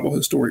for a tribal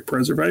historic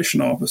preservation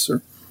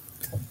officer.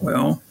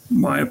 Well,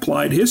 my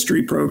applied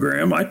history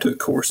program, I took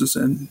courses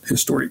in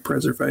historic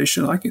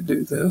preservation. I could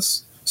do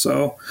this.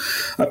 So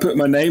I put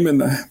my name in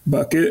the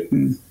bucket,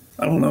 and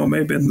I don't know,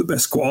 maybe been the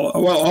best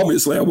qualified. Well,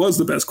 obviously I was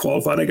the best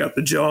qualified. I got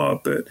the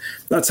job, but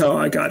that's how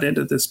I got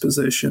into this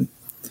position.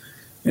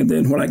 And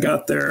then when I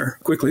got there,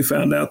 quickly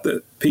found out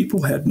that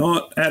people had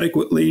not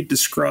adequately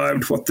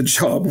described what the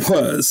job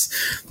was.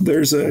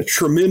 There's a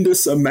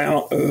tremendous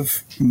amount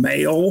of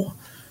mail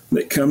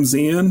that comes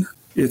in.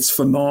 It's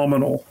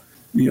phenomenal.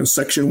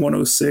 Section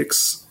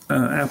 106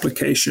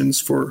 applications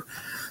for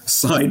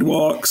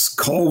sidewalks,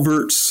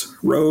 culverts,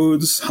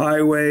 roads,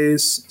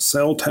 highways,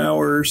 cell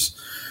towers,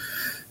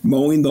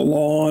 mowing the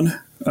lawn,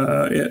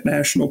 at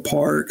national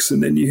parks.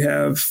 And then you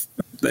have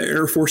the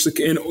Air Force,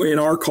 in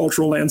our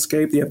cultural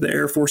landscape, you have the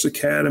Air Force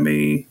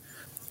Academy,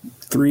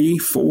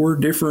 3-4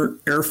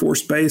 different Air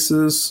Force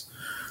bases,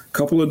 a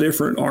couple of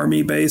different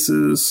Army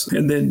bases,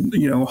 and then,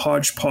 a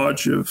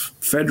hodgepodge of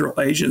federal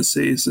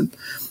agencies. And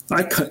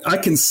I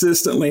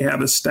consistently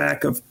have a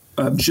stack of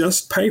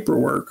just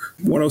paperwork,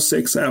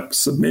 106 app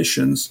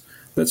submissions,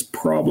 that's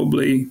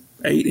probably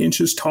 8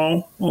 inches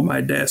tall on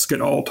my desk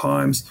at all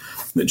times,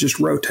 that just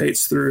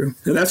rotates through.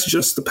 And that's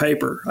just the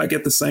paper. I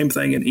get the same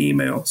thing in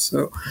email.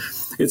 So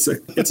it's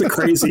a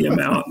crazy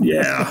amount.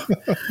 Yeah.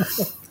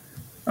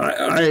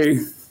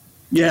 I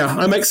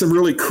make some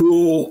really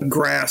cool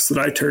graphs that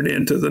I turn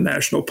into the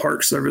National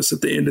Park Service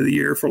at the end of the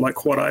year for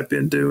like what I've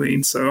been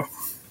doing. So.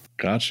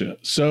 Gotcha.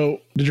 So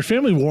did your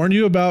family warn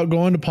you about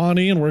going to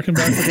Pawnee and working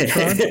back with the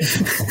tribe?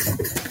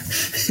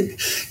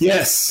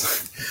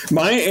 Yes.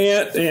 My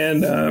aunt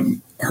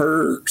and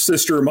her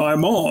sister, my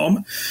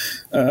mom,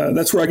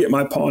 that's where I get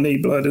my Pawnee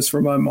blood, is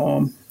from my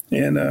mom.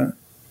 And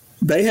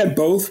they had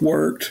both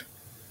worked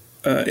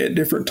at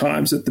different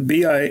times at the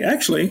BIA.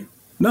 Actually,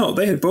 no,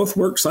 they had both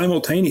worked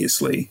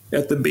simultaneously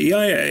at the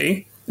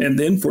BIA and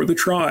then for the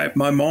tribe.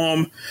 My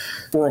mom,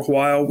 for a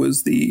while,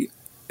 was the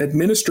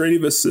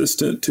administrative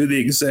assistant to the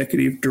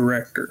executive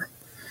director.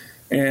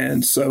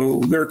 And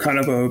so they're kind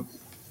of a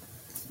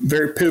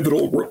very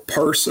pivotal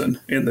person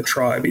in the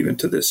tribe, even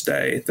to this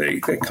day. They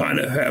kind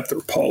of have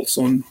their pulse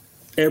on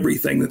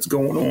everything that's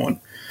going on.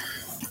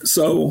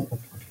 So,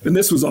 and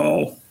this was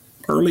all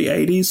early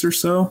 80s or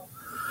so.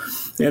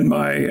 And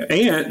my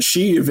aunt,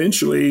 she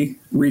eventually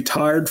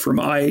retired from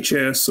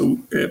IHS. So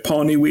at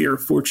Pawnee, we are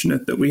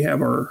fortunate that we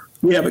have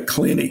a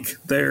clinic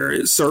there.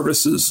 It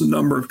services a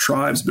number of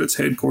tribes, but it's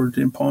headquartered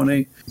in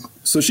Pawnee.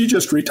 So she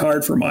just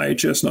retired from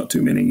IHS not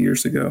too many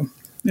years ago.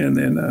 And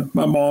then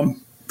my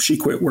mom, she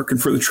quit working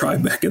for the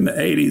tribe back in the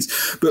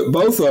 80s. But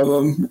both of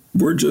them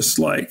were just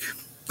like,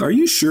 are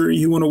you sure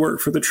you want to work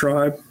for the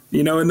tribe?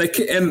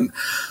 And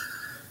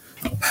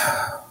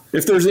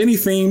if there's any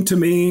theme to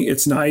me,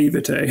 it's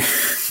naivete.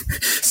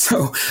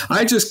 So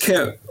I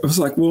was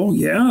like, well,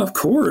 yeah, of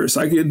course.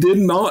 I did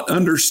not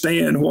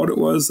understand what it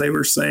was they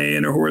were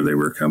saying or where they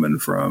were coming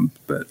from,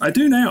 but I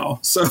do now.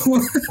 So,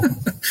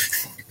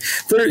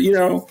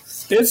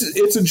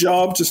 it's a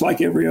job just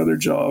like every other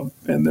job.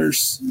 And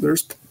there's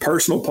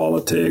personal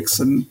politics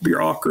and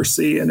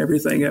bureaucracy and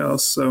everything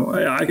else. So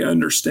I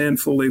understand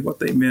fully what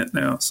they meant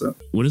now. So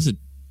what is a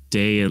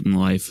day in the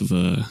life of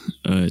a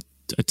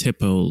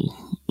THPO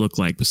look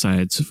like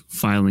besides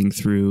filing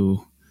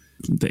through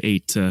the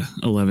 8 to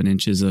 11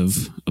 inches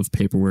of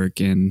paperwork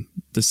and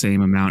the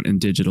same amount in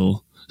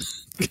digital?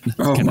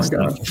 Oh my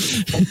God.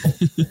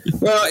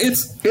 Well,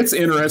 it's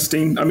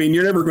interesting. I mean,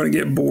 you're never going to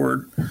get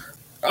bored.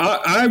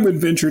 I would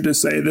venture to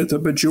say that the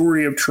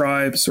majority of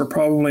tribes are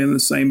probably in the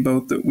same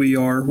boat that we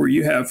are, where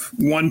you have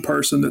one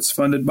person that's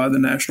funded by the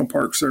National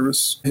Park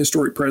Service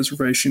Historic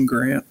Preservation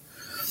Grant,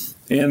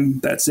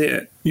 and that's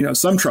it.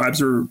 Some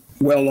tribes are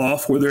well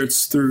off, whether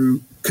it's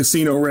through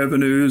casino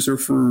revenues or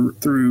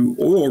through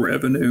oil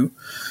revenue,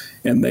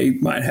 and they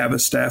might have a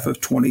staff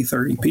of 20,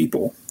 30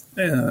 people.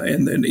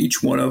 And then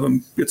each one of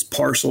them gets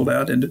parceled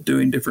out into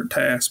doing different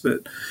tasks,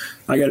 but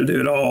I got to do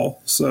it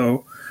all.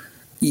 So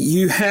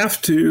you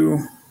have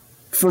to,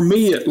 for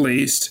me at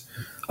least,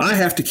 I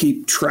have to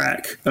keep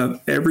track of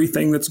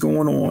everything that's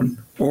going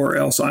on, or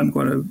else I'm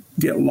going to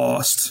get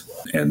lost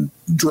and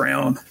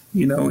drown,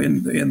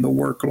 in the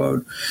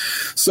workload.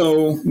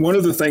 So one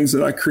of the things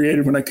that I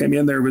created when I came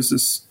in there was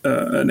this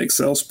an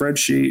Excel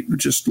spreadsheet,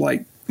 just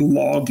like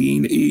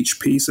logging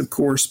each piece of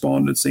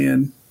correspondence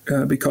in,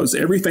 because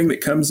everything that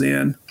comes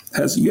in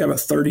you have a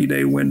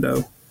 30-day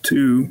window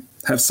to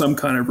have some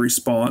kind of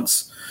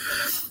response,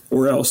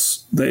 or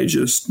else they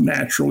just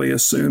naturally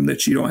assume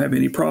that you don't have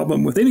any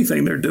problem with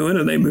anything they're doing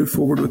and they move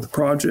forward with the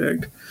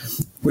project,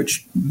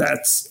 which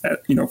that's,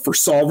 for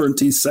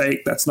sovereignty's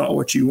sake, that's not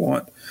what you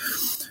want.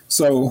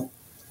 So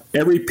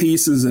every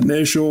piece is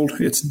initialed,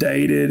 it's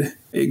dated,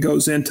 it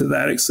goes into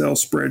that Excel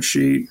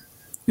spreadsheet.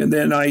 And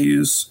then I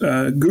use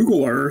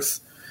Google Earth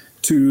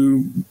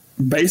to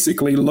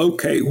basically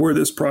locate where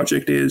this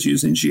project is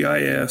using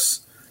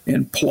GIS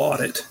and plot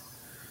it.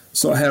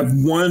 So I have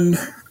one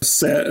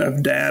set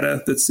of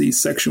data that's the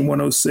Section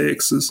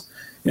 106s,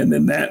 and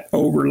then that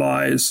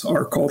overlies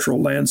our cultural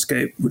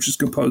landscape, which is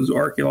composed of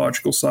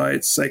archaeological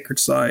sites, sacred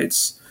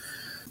sites,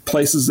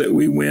 places that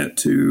we went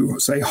to,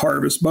 say,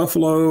 harvest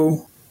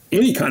buffalo,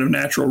 any kind of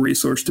natural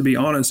resource, to be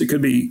honest. It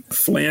could be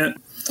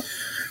flint,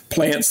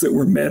 plants that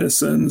were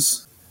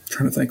medicines. I'm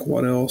trying to think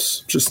what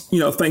else. Just,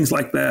 things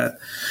like that.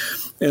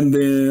 And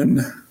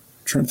then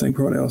trying to think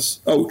what else.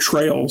 Oh,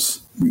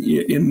 trails.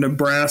 In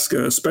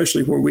Nebraska,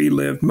 especially where we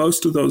live,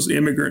 most of those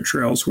immigrant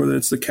trails, whether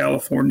it's the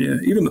California,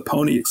 even the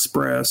Pony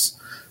Express,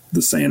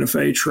 the Santa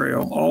Fe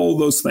Trail, all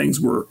those things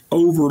were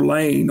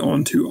overlaying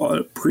onto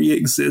a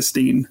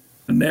pre-existing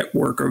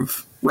network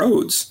of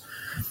roads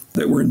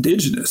that were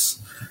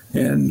indigenous.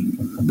 And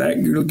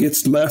that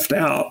gets left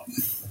out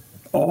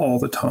all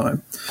the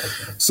time.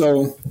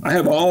 So I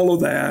have all of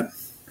that.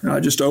 I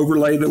just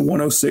overlay the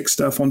 106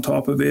 stuff on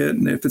top of it.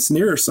 And if it's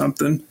near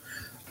something,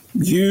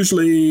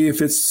 usually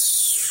if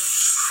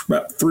it's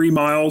about 3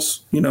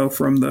 miles,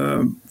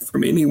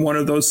 from any one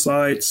of those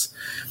sites,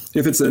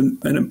 if it's an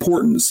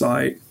important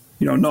site,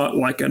 not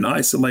like an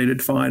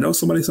isolated find. Oh,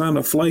 somebody found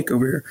a flake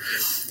over here.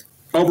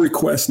 I'll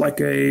request like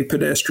a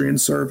pedestrian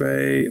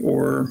survey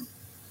or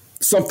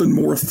something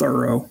more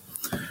thorough.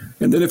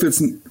 And then if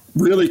it's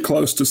really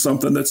close to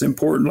something that's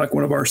important, like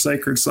one of our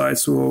sacred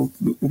sites, we're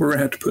going to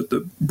have to put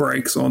the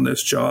brakes on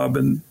this job,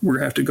 and we're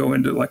going to have to go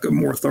into like a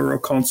more thorough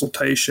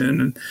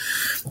consultation and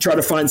try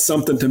to find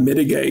something to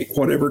mitigate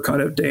whatever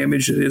kind of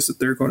damage it is that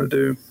they're going to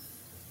do.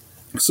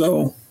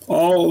 So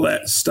all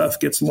that stuff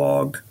gets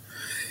logged.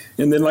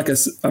 And then, like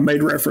I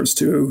made reference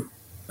to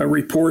a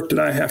report that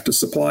I have to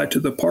supply to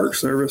the Park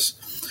Service.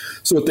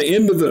 So at the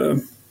end of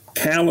the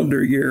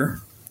calendar year,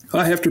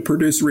 I have to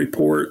produce a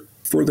report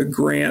for the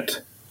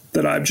grant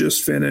that I've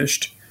just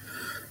finished.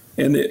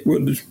 And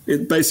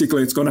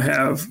it's going to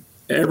have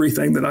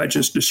everything that I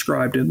just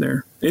described in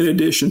there, in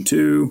addition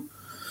to,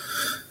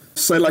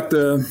 say, like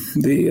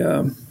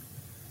the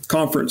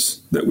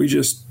conference that we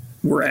just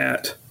were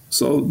at.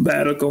 So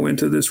that'll go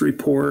into this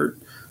report.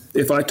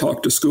 If I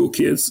talk to school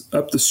kids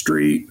up the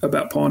street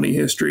about Pawnee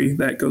history,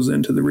 that goes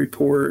into the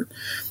report.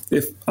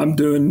 If I'm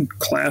doing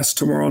class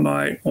tomorrow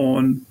night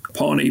on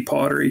Pawnee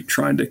pottery,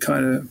 trying to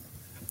kind of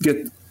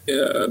get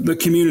the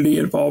community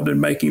involved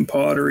in making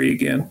pottery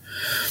again,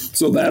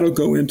 so that'll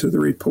go into the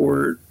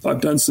report.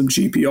 I've done some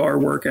GPR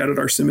work out at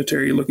our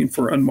cemetery looking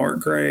for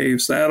unmarked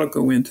graves. That'll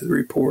go into the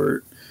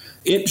report.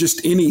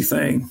 Just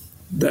anything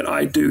that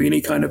I do, any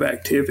kind of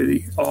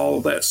activity, all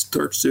of that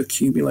starts to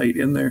accumulate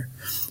in there.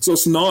 So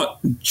it's not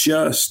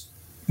just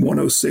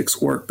 106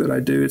 work that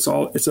I do. It's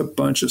a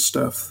bunch of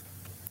stuff.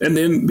 And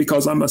then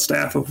because I'm a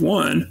staff of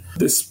one,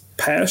 this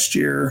past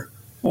year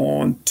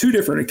on 2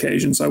 different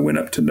occasions, I went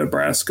up to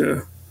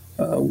Nebraska,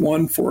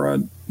 one for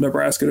a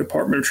Nebraska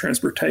Department of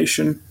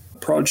Transportation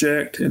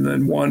project, and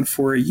then one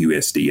for a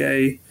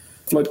USDA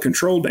flood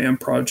control dam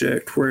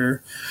project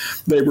where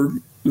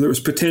there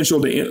was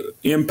potential to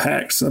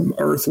impact some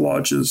earth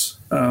lodges.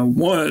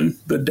 One,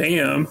 the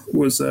dam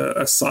was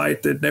a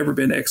site that had never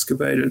been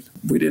excavated.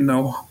 We didn't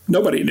know,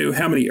 nobody knew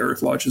how many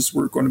earth lodges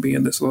were going to be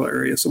in this little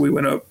area. So I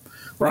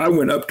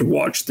went up to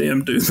watch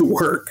them do the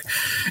work.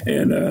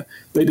 And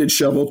they did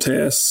shovel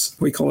tests.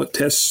 We call it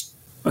tests.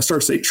 I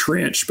started to say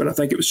trench, but I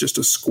think it was just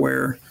a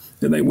square.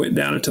 And they went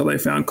down until they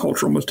found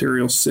cultural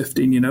material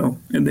sifting,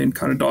 and then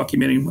kind of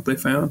documenting what they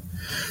found.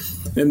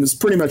 And it's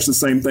pretty much the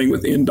same thing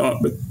with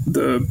NDOT, but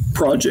the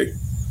project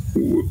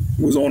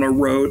was on a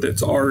road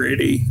that's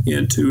already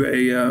into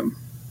a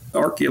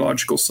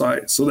archaeological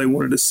site. So they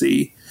wanted to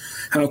see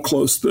how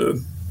close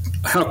to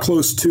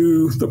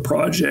the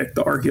project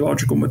the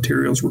archaeological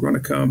materials were going to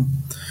come.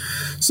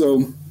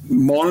 So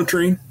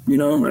monitoring,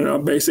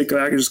 and basically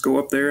I can just go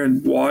up there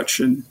and watch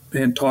and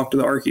talk to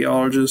the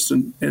archaeologists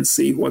and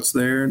see what's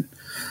there. And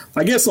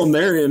I guess on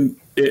their end,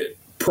 it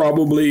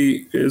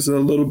probably is a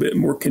little bit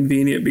more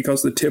convenient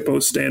because the THPO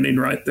is standing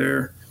right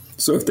there.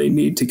 So if they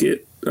need to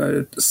get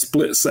a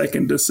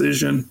split-second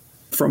decision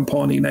from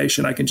Pawnee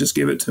Nation, I can just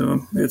give it to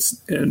them.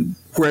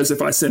 Whereas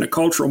if I sent a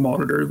cultural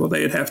monitor, well,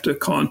 they'd have to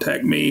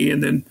contact me,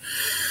 and then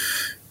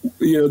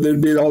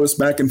there'd be all this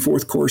back and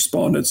forth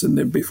correspondence, and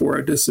then before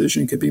a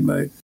decision could be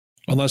made.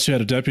 Unless you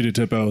had a deputy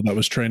THPO that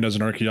was trained as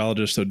an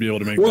archaeologist that'd be able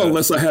to make that.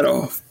 Unless I had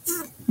a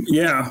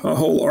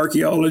whole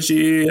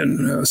archaeology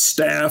and a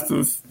staff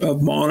of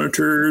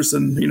monitors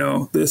and,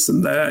 this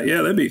and that.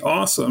 Yeah, that'd be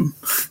awesome.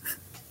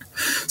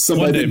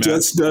 Somebody that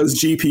just does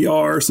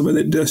GPR,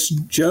 somebody that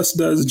just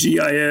does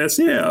GIS.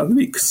 Yeah, that'd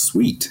be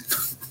sweet.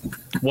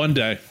 One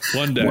day.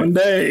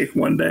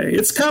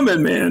 It's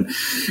coming, man.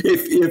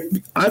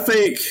 If I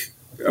think,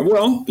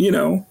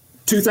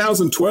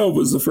 2012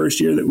 was the first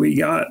year that we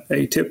got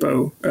a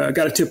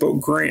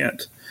THPO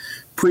grant.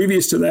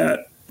 Previous to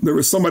that, there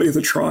was somebody of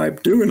the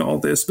tribe doing all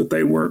this, but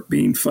they weren't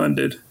being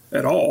funded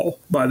at all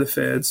by the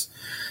feds.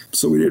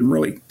 So we didn't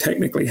really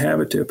technically have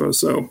a THPO.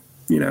 So,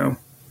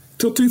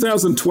 till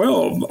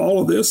 2012,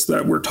 all of this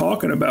that we're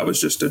talking about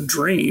was just a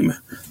dream.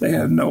 They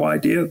had no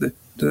idea that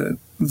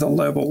the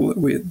level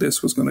that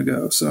this was going to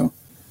go. So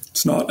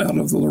it's not out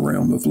of the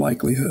realm of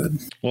likelihood.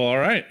 Well, all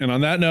right. And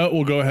on that note,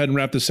 we'll go ahead and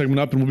wrap this segment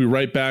up, and we'll be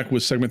right back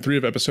with segment 3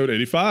 of episode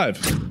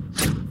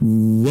 85.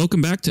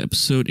 Welcome back to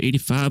episode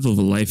 85 of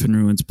a Life in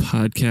Ruins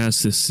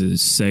podcast. This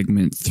is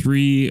segment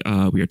 3.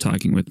 We are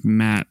talking with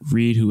Matt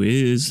Reed, who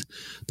is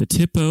the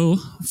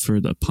THPO for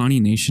the Pawnee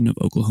Nation of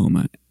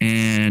Oklahoma.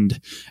 And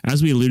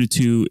as we alluded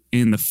to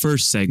in the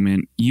first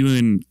segment, you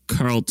and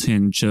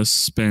Carlton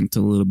just spent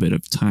a little bit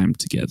of time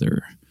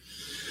together.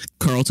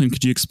 Carlton,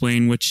 could you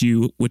explain what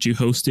you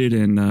hosted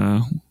and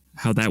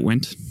how that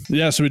went?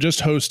 Yeah, so we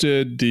just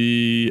hosted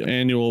the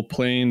annual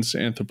Plains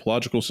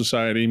Anthropological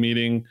Society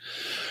meeting.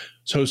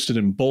 It's hosted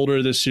in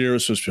Boulder this year. It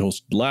was supposed to be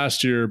hosted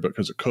last year, but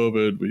because of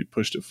COVID, we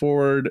pushed it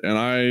forward. And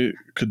I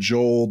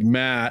cajoled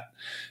Matt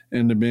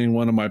into being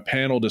one of my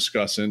panel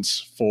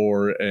discussants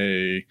for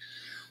a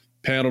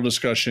panel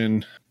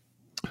discussion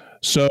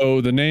So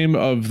the name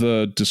of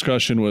the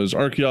discussion was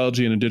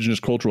Archaeology and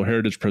Indigenous Cultural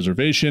Heritage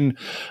Preservation,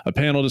 a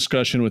panel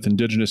discussion with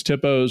Indigenous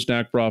THPOs,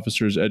 NACPRA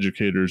officers,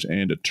 educators,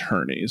 and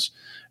attorneys.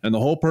 And the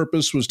whole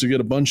purpose was to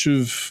get a bunch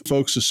of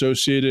folks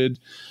associated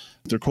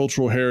with their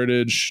cultural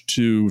heritage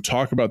to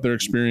talk about their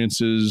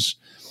experiences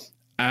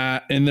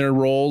in their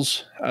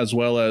roles, as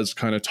well as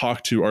kind of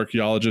talk to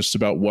archaeologists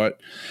about what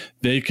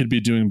they could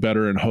be doing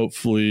better and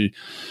hopefully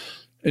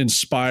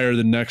inspire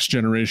the next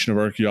generation of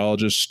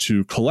archaeologists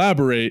to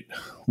collaborate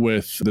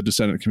with the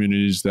descendant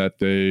communities that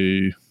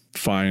they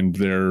find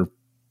their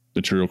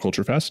material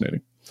culture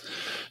fascinating.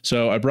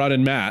 So I brought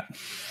in Matt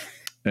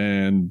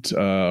and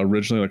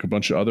originally like a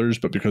bunch of others,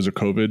 but because of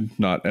COVID,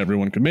 not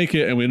everyone could make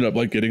it. And we ended up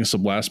like getting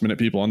some last minute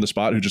people on the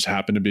spot who just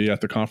happened to be at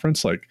the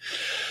conference, like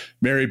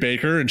Mary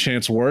Baker and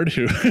Chance Ward,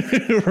 who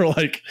were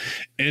like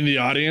in the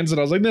audience. And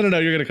I was like, no, you're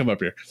going to come up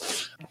here.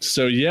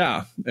 So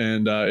yeah.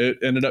 And it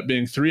ended up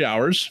being 3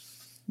 hours,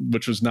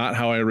 which was not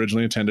how I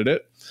originally intended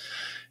it.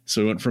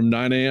 So it went from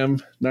 9 a.m.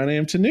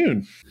 to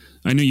noon.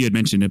 I know you had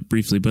mentioned it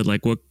briefly, but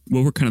like what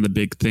were kind of the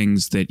big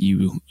things that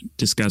you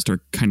discussed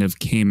or kind of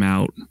came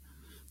out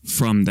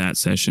from that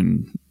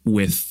session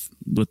with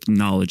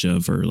knowledge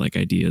of or like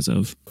ideas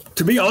of?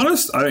 To be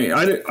honest,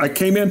 I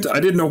came in, I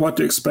didn't know what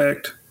to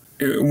expect.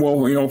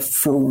 Well,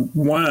 for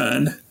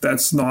one,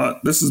 this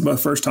is my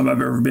first time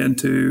I've ever been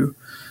to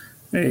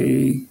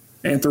a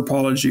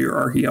anthropology or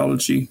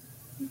archaeology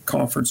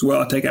conference.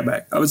 Well, I take that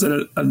back. I was at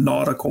a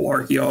nautical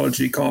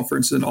archaeology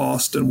conference in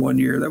Austin one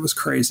year. That was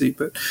crazy.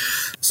 But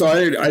so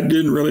I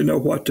didn't really know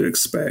what to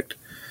expect.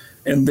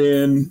 And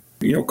then,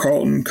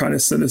 Carlton kind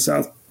of sent us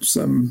out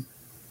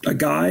a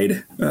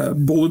guide,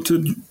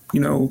 bulleted,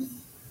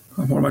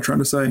 what am I trying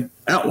to say?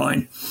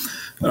 Outline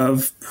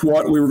of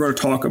what we were going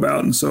to talk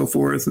about and so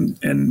forth.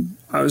 And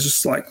I was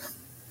just like,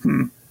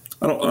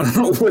 I don't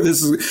know where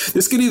this is.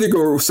 This could either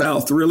go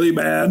south really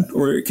bad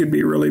or it could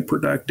be really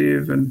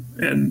productive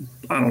and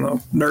I don't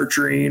know,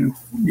 nurturing,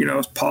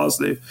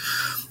 positive.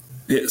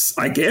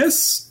 I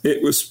guess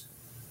it was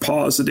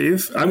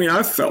positive. I mean,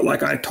 I felt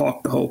like I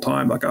talked the whole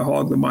time, like I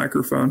hogged the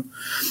microphone.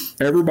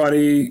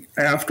 Everybody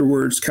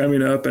afterwards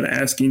coming up and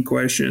asking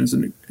questions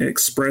and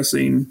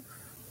expressing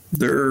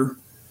their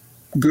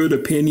good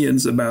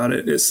opinions about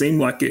it. It seemed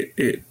like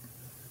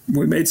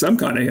we made some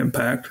kind of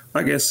impact.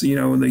 I guess,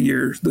 in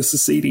the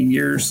succeeding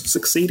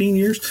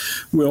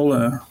years,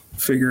 we'll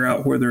figure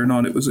out whether or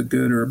not it was a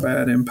good or a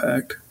bad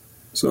impact.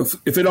 So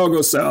if it all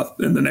goes south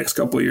in the next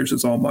couple of years,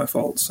 it's all my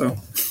fault. So,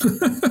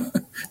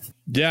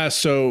 yeah.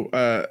 So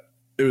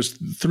it was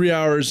 3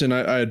 hours and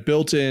I had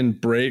built in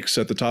breaks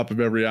at the top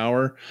of every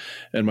hour.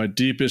 And my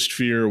deepest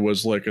fear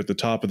was like at the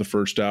top of the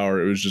first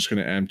hour, it was just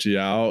going to empty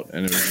out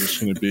and it was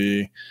just going to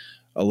be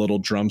a little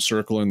drum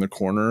circle in the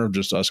corner of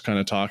just us kind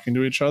of talking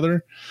to each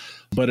other.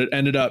 But it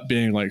ended up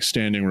being like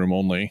standing room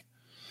only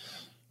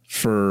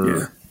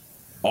for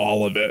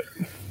all of it.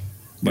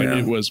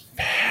 It was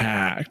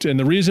packed. And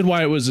the reason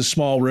why it was a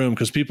small room,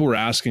 because people were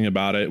asking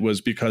about it,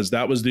 was because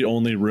that was the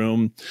only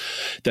room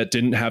that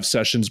didn't have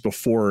sessions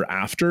before or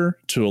after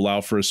to allow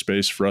for a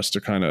space for us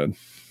to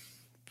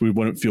we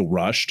wouldn't feel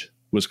rushed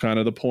was kind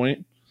of the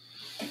point.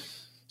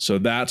 So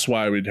that's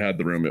why we'd had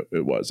the room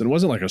it was. And it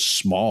wasn't like a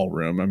small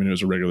room. I mean, it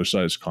was a regular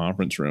sized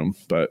conference room,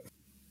 but.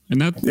 And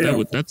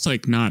that's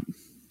like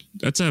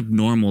that's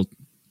abnormal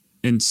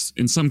in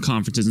some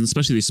conferences, and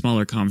especially these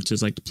smaller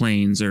conferences like the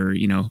Plains or,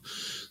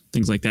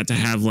 things like that, to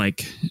have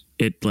like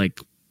it like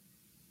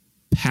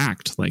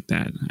packed like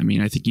that. I mean,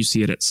 I think you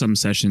see it at some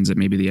sessions at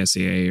maybe the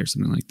SAA or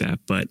something like that,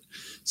 but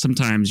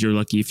sometimes you're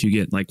lucky if you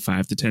get like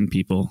 5 to 10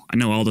 people. I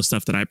know all the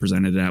stuff that I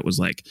presented at was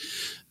like,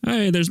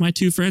 hey, there's my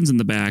 2 friends in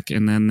the back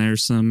and then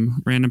there's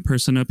some random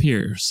person up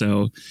here.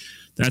 So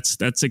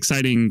that's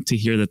exciting to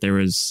hear that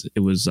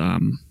it was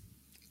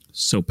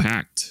so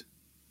packed.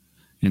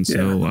 And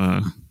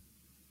so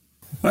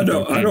I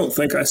don't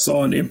think I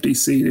saw an empty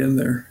seat in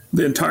there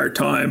the entire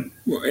time.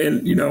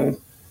 And,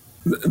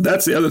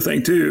 that's the other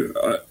thing, too.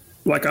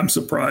 I'm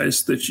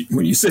surprised that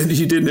when you said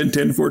you didn't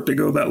intend for it to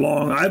go that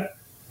long,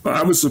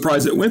 I was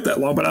surprised it went that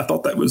long, but I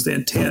thought that was the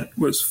intent,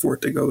 was for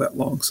it to go that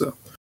long. So,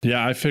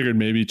 yeah, I figured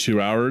maybe 2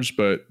 hours,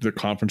 but the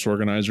conference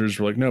organizers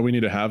were like, no, we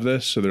need to have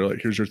this. So they're like,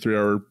 here's your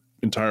 3-hour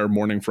entire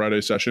morning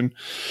Friday session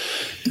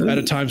at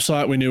a time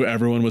slot. We knew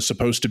everyone was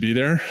supposed to be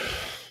there.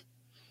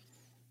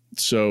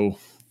 So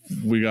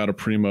we got a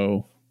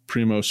primo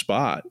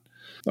spot.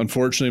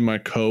 Unfortunately, my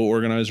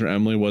co-organizer,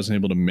 Emily, wasn't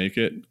able to make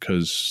it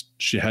because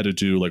she had to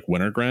do like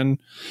Wintergren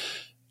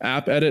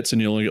app edits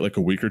and you only get like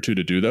a week or 2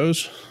 to do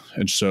those.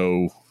 And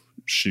so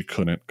she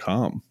couldn't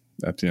come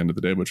at the end of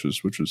the day, which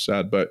was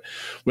sad. But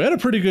we had a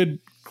pretty good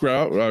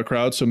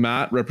crowd. So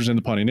Matt,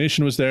 representing the Pawnee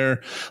Nation, was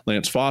there.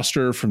 Lance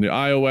Foster from the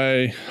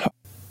Iowa.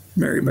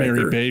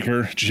 Mary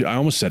Baker. I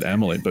almost said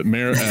Emily, but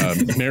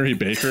Mary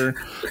Baker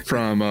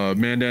from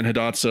Mandan,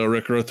 Hidatsa,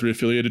 Ricaro, 3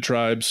 affiliated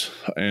tribes.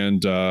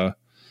 And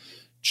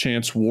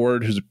Chance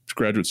Ward, who's a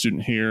graduate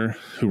student here,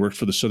 who worked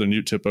for the Southern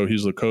THPO.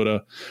 He's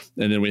Lakota.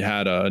 And then we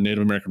had a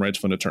Native American Rights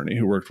Fund attorney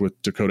who worked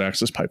with Dakota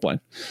Access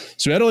Pipeline.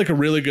 So we had like a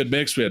really good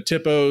mix. We had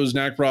THPOs,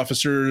 NAGPRA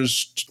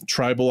officers,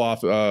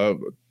 tribal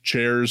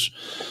chairs.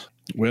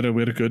 We had a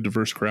good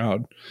diverse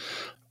crowd.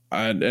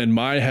 And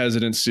my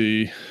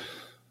hesitancy,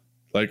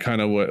 like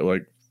kind of what,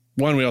 like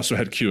one, we also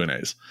had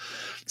Q&As.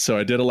 So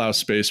I did allow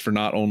space for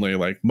not only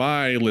like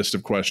my list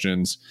of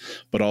questions,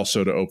 but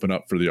also to open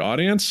up for the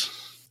audience.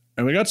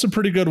 And we got some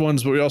pretty good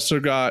ones, but we also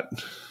got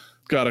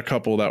a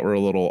couple that were a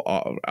little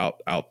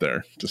out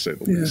there, to say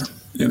the least.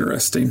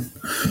 Interesting.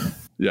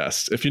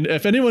 Yes.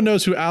 If anyone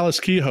knows who Alice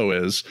Kehoe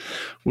is,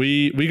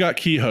 we got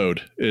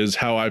Kehoed is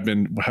how I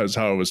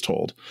was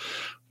told.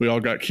 We all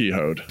got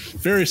Kehoed.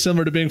 Very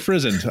similar to being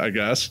frizzed, I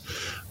guess,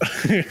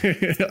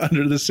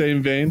 under the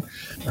same vein.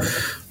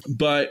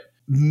 But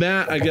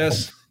Matt, I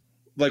guess,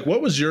 like,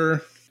 what was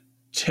your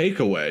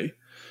takeaway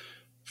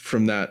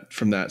from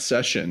that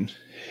session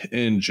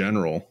in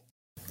general?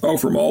 Oh,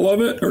 from all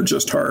of it, or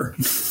just her?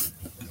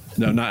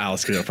 No, not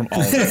Alice Kehoe, from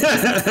all of it.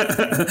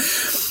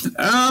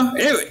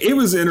 It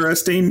was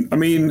interesting. I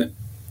mean,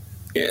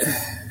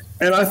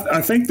 and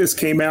I think this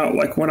came out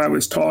like when I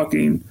was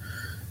talking.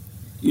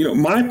 You know,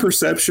 my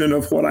perception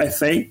of what I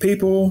think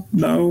people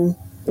know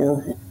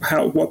or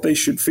what they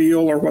should feel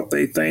or what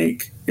they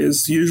think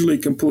is usually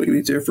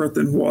completely different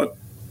than what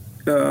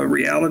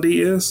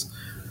reality is.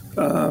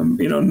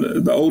 You know,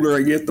 the older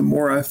I get, the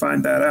more I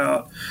find that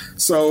out.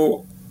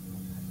 So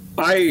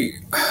I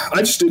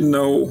just didn't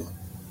know.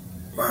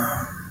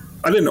 I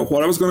didn't know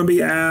what I was going to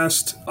be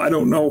asked. I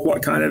don't know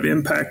what kind of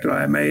impact that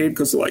I made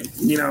because, like,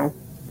 you know,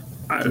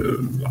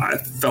 I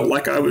felt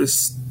like I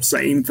was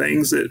saying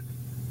things that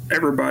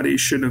everybody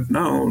should have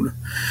known.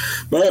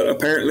 But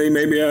apparently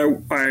maybe I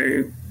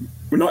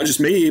well, not just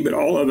me, but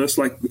all of us,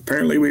 like,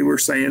 apparently we were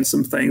saying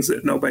some things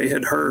that nobody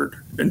had heard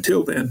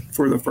until then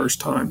for the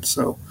first time.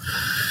 So,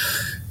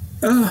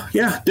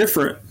 yeah,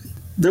 different.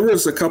 There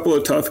was a couple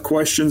of tough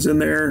questions in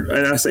there,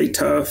 and I say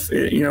tough,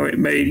 it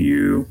made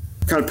you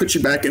kind of put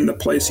you back in the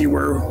place you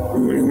were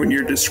when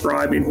you're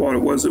describing what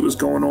it was that was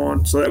going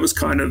on. So that was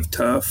kind of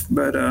tough.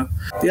 But,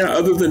 yeah,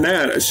 other than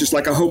that, it's just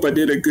like I hope I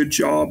did a good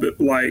job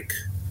at, like,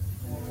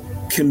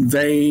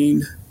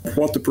 conveying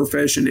what the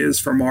profession is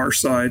from our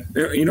side,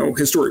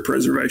 historic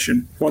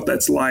preservation, what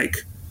that's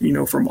like,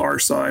 from our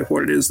side,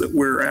 what it is that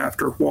we're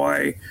after,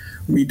 why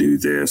we do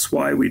this,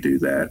 why we do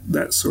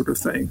that sort of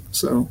thing.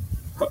 So,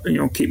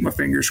 keep my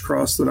fingers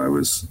crossed that I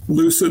was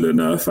lucid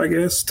enough, I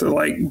guess, to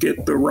like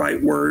get the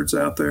right words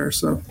out there.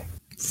 So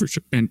for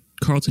sure. And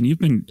Carlton, you've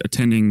been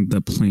attending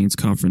the Plains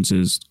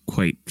conferences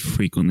quite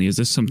frequently. Is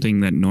this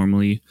something that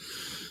normally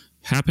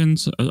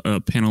happens,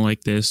 a panel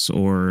like this,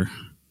 or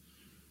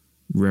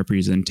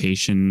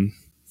representation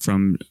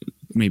from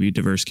maybe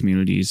diverse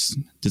communities?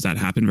 Does that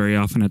happen very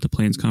often at the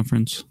Plains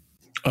conference?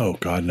 Oh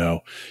God,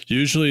 no.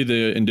 Usually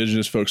the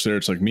indigenous folks there,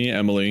 it's like me,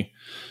 Emily,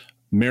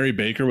 Mary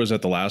Baker was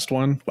at the last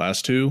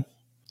two,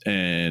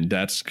 and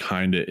that's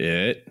kind of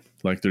it.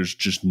 Like there's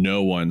just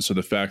no one. So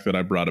the fact that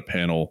I brought a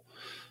panel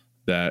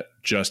that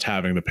just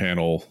having the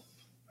panel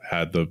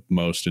had the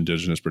most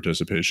indigenous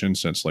participation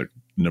since like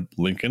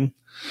Lincoln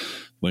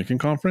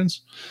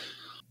conference.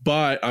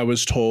 But I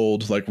was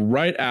told like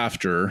right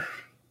after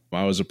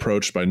I was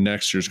approached by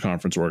next year's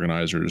conference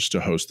organizers to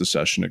host the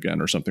session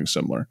again or something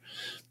similar.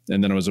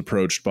 And then I was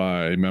approached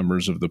by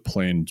members of the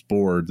Plains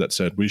board that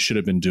said, we should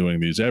have been doing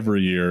these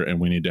every year and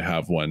we need to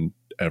have one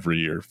every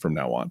year from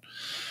now on.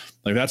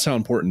 Like that's how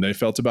important they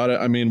felt about it.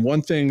 I mean,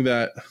 one thing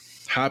that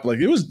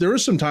happened, like there were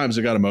some times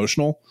it got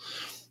emotional.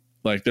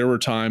 Like there were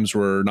times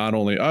where not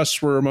only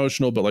us were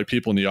emotional, but like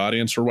people in the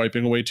audience were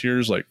wiping away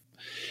tears. Like,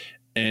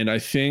 and I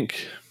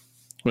think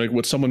like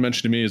what someone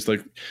mentioned to me is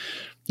like,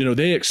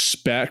 they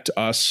expect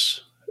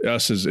us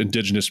as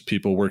indigenous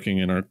people working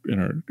in our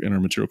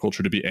material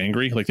culture to be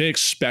angry. Like they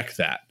expect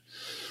that.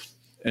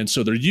 And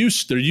so they're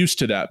used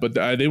to that, but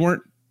they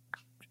weren't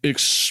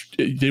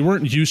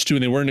used to,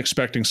 and they weren't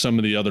expecting some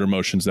of the other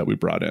emotions that we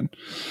brought in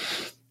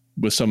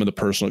with some of the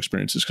personal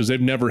experiences, because they've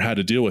never had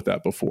to deal with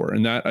that before.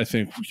 And that I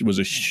think was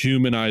a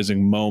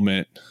humanizing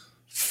moment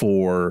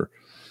for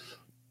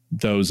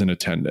those in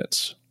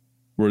attendance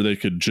where they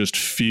could just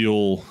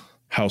feel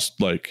how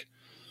like,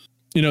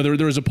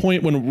 there was a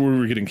point when we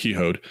were getting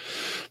keyhoed.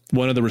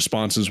 One of the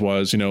responses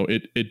was,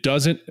 it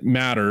doesn't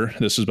matter.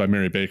 This is by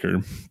Mary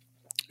Baker.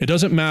 It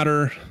doesn't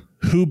matter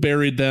who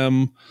buried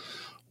them,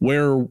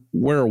 where,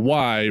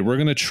 why. We're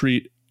going to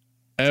treat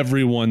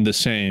everyone the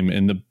same.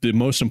 And the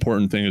most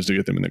important thing is to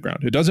get them in the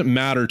ground. It doesn't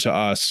matter to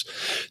us,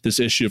 this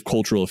issue of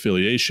cultural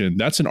affiliation.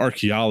 That's an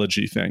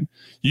archaeology thing.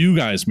 You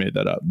guys made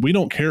that up. We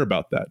don't care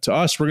about that. To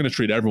us, we're going to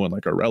treat everyone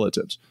like our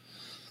relatives.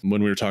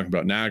 When we were talking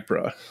about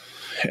NAGPRA.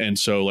 And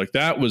so like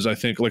that was, I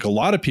think, like a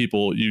lot of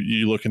people,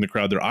 you look in the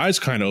crowd, their eyes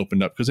kind of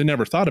opened up because they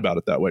never thought about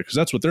it that way, because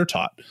that's what they're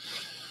taught.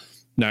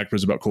 NAGPRA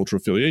is about cultural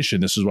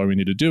affiliation. This is why we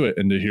need to do it.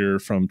 And to hear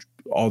from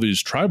all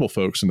these tribal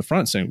folks in the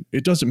front saying,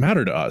 it doesn't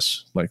matter to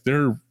us. Like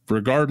they're,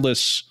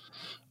 regardless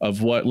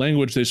of what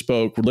language they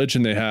spoke,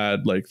 religion they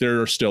had, like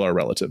they're still our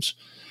relatives.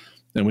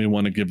 and we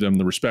want to give them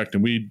the respect.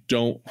 And we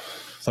don't,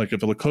 like,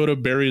 if a Lakota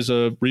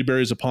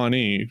reburies a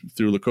Pawnee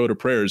through Lakota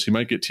prayers, he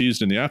might get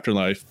teased in the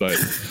afterlife, but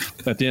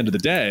at the end of the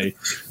day,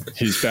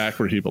 he's back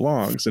where he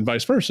belongs, and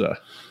vice versa,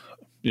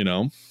 you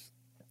know?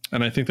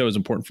 And I think that was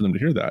important for them to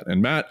hear that.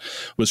 And Matt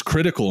was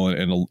critical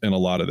in a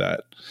lot of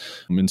that,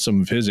 in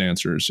some of his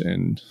answers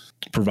and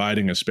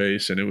providing a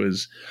space. And it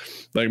was,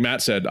 like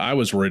Matt said, I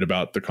was worried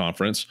about the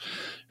conference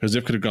because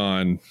it could have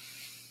gone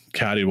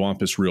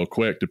cattywampus real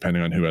quick,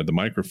 depending on who had the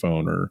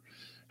microphone or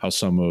how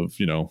some of,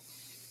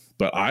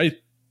 but I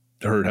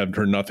have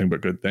heard nothing but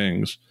good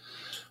things.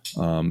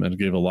 And it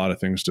gave a lot of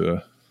things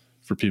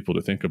for people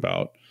to think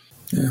about.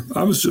 Yeah,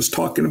 I was just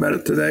talking about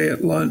it today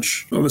at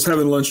lunch. I was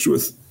having lunch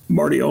with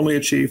Marty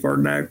Onlyachief, our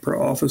NAGPRA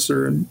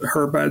officer, and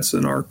Herb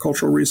Adson, our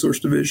Cultural Resource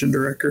Division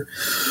director.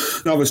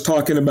 And I was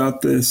talking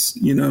about this,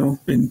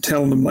 and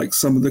telling them like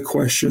some of the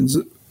questions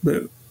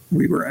that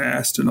we were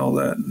asked and all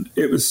that. And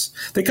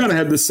they kind of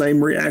had the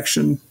same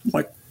reaction,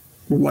 like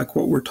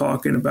what we're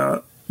talking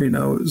about. It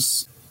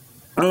was,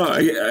 I don't know.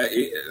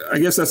 I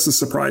guess that's the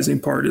surprising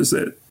part, is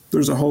that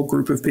there's a whole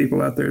group of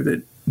people out there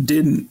that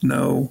didn't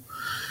know,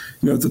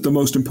 that the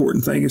most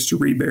important thing is to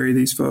rebury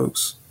these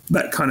folks,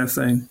 that kind of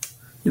thing.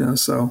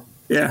 So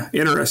yeah,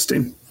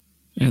 interesting.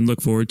 And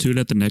look forward to it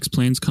at the next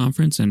Plains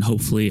conference, and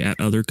hopefully at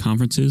other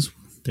conferences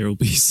there will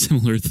be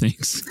similar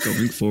things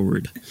going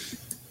forward.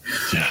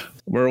 Yeah.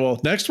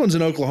 Well, next one's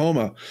in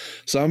Oklahoma,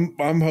 so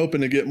I'm hoping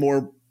to get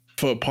more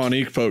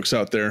Pawnee folks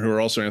out there who are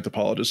also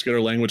anthropologists. Get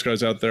our language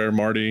guys out there,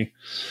 Marty,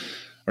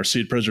 our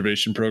seed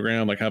preservation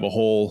program, like have a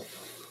whole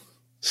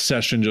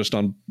session just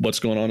on what's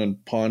going on in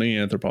Pawnee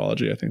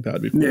anthropology. I think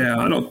that'd be cool. Yeah,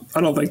 I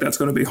don't think that's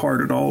going to be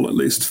hard at all, at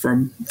least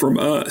from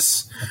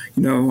us.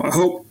 I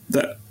hope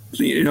that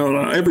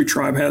not every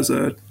tribe has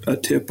a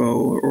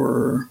THPO,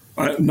 or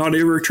not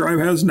every tribe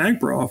has an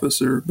NAGPRA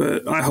officer,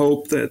 but I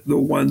hope that the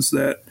ones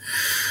that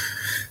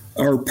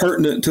are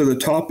pertinent to the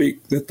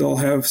topic, that they'll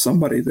have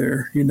somebody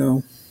there,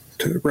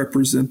 to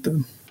represent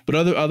them. But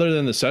other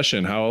than the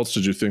session, how else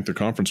did you think the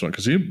conference went?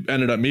 Because you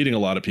ended up meeting a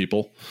lot of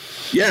people.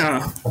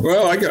 Yeah,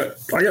 well, I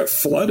got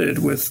flooded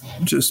with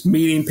just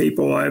meeting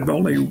people I've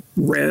only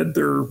read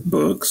their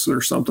books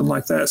or something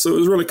like that. So it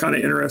was really kind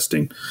of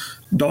interesting.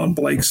 Don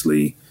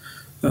Blakesley,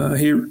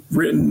 he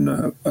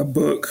written a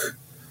book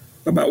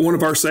about one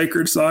of our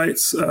sacred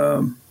sites,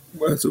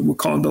 was at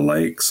Wakanda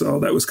Lake. So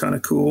that was kind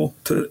of cool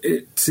to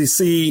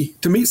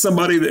meet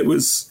somebody that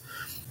was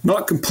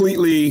not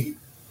completely.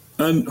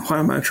 Why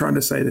am I trying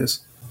to say this?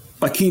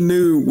 Like, he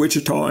knew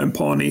Wichita and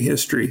Pawnee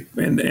history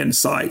and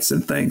sites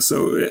and things.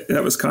 So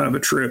that was kind of a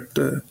trip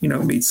to,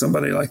 meet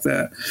somebody like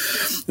that.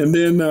 And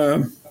then,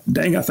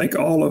 I think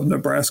all of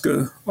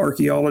Nebraska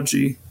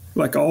archaeology,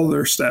 like all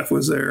their staff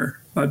was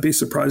there. I'd be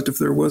surprised if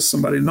there was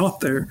somebody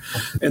not there.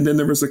 And then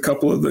there was a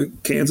couple of the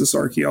Kansas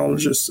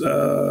archaeologists,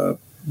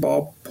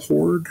 Bob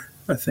Horde,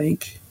 I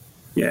think.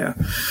 Yeah.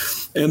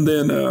 And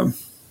then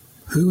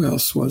who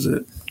else was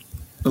it?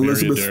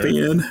 Elizabeth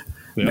Finn.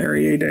 Yep.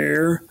 Mary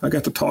Adair. I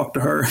got to talk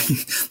to her.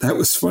 That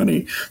was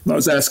funny. I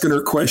was asking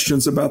her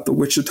questions about the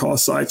Wichita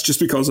sites just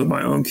because of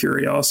my own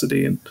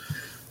curiosity, and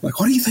like,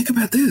 what do you think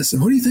about this?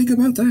 And what do you think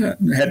about that?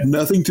 And it had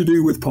nothing to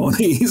do with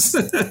Pawnees.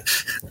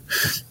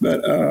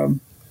 But I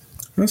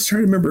was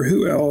trying to remember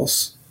who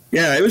else.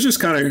 Yeah, it was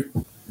just kind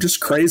of just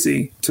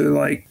crazy to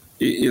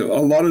a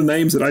lot of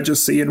names that I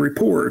just see in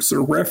reports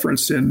or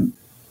referenced in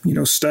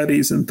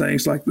studies and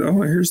things like,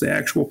 oh, here's the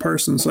actual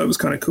person. So it was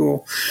kind of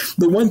cool.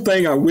 The one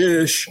thing I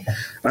wish,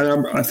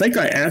 and I think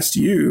I asked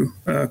you,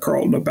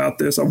 Carlton, about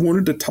this. I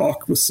wanted to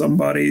talk with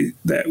somebody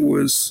that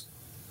was,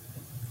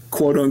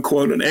 quote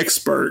unquote, an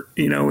expert,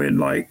 in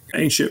like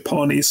ancient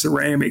Pawnee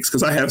ceramics,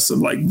 because I have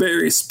some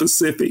very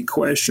specific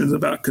questions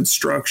about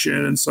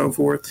construction and so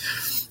forth.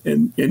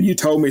 And you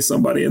told me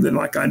somebody, and then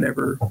I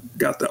never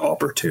got the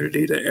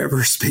opportunity to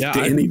ever speak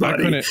to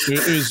anybody.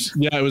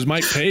 It was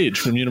Mike Page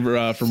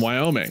from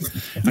Wyoming.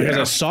 Because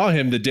I saw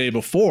him the day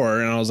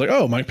before, and I was like,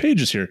 oh, Mike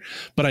Page is here.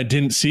 But I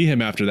didn't see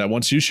him after that.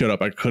 Once you showed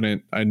up,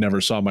 I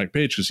never saw Mike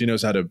Page, because he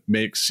knows how to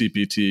make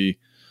CPT,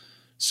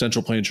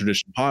 Central Plain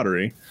Tradition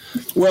pottery.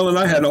 Well, and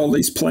I had all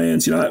these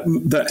plans.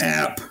 The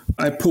app,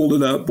 I pulled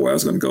it up. Boy, I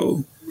was going to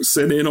go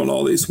sit in on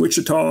all these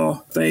Wichita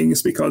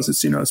things because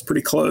it's, it's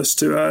pretty close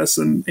to us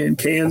and in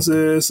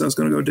Kansas. I was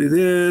going to go do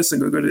this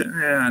and go do that.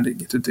 I didn't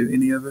get to do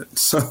any of it.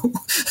 So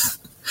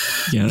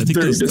yeah, I think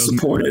very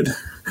disappointed.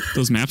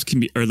 Those apps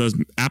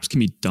can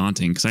be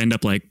daunting, because I end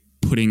up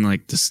putting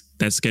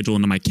that schedule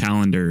into my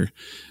calendar,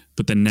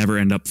 but then never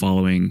end up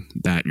following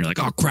that. And you're like,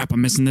 oh crap,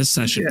 I'm missing this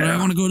session, but I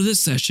want to go to this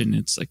session.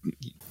 It's like,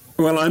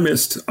 well, I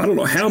missed, I don't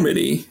know how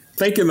many,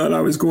 thinking that I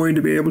was going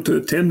to be able to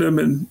attend them,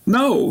 and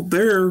no,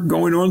 they're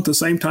going on at the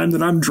same time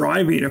that I'm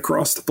driving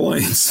across the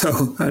plains,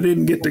 so I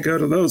didn't get to go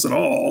to those at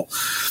all.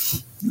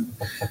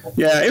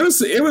 Yeah, it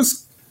was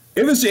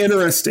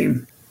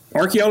interesting.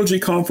 Archaeology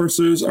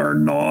conferences are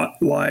not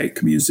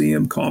like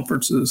museum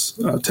conferences.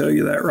 I'll tell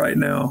you that right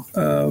now.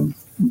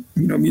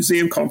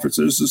 Museum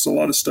conferences, there's a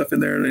lot of stuff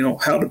in there.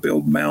 How to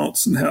build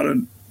mounts and how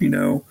to,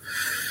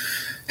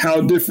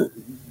 how different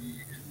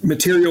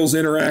materials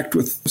interact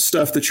with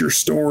stuff that you're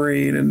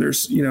storing, and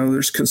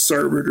there's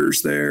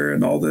conservators there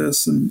and all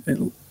this,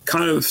 and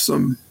kind of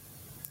some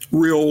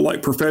real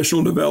like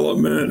professional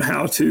development,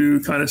 how to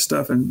kind of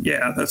stuff. And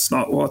yeah, that's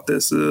not what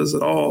this is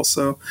at all.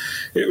 So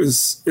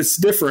it's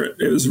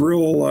different. It was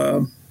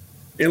real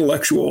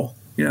intellectual.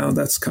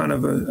 That's kind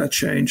of a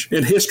change.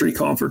 In history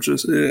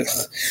conferences,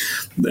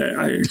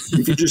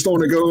 if you just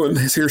want to go and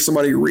hear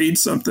somebody read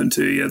something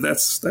to you,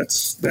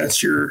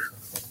 that's your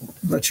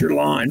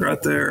line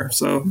right there.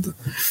 So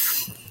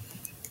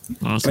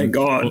awesome. Thank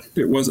God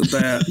it wasn't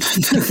that.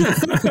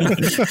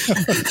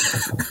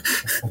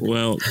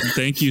 Well,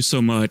 thank you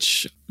so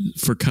much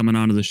for coming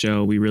on to the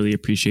show. We really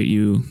appreciate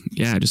you.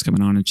 Yeah, just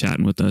coming on and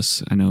chatting with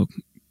us. I know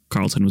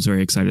Carlton was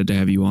very excited to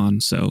have you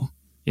on. So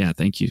yeah,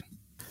 thank you.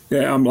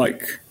 Yeah,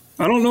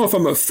 I don't know if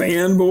I'm a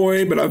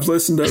fanboy, but I've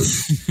listened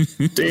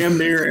to damn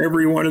near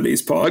every one of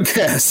these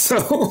podcasts.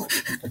 So,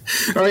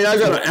 I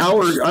got an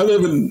hour. I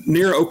live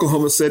near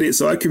Oklahoma City,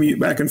 so I commute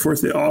back and forth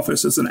to the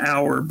office. It's an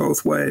hour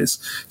both ways.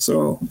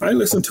 So I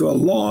listen to a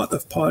lot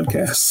of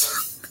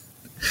podcasts.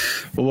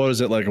 Well, what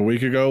was it, like a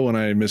week ago when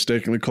I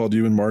mistakenly called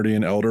you and Marty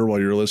an elder while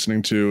you were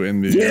listening to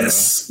in the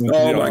yes.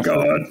 Oh my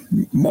God,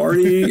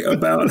 Marty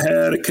about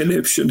had a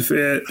conniption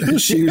fit.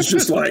 She was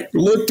just like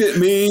looked at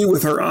me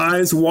with her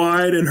eyes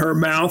wide and her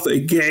mouth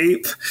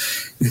agape,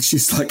 and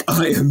she's like,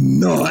 "I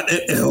am not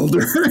an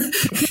elder."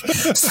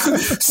 so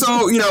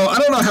I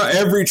don't know how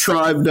every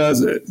tribe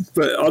does it,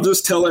 but I'll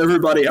just tell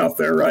everybody out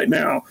there right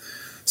now.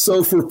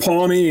 So for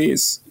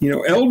Pawnees,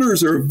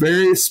 elders are a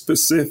very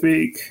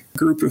specific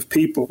group of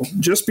people.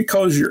 Just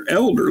because you're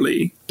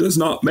elderly does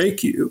not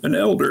make you an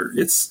elder.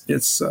 It's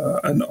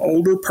an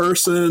older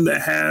person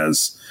that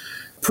has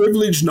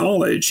privileged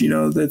knowledge,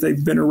 that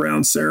they've been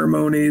around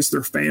ceremonies,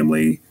 their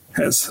family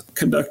has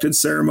conducted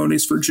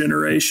ceremonies for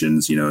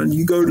generations, and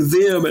you go to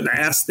them and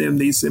ask them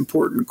these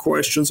important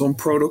questions on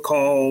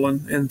protocol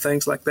and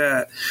things like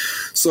that.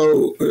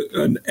 So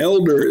an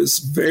elder is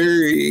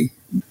very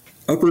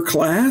upper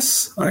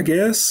class, I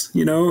guess,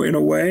 in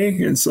a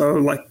way. And so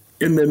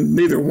and then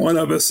neither one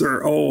of us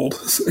are old.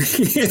 So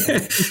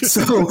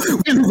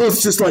we're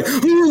both just like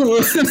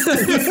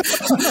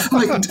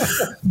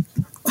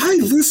I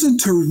listen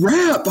to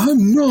rap.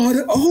 I'm not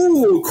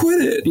old.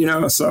 Quit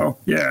it. So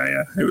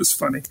yeah, it was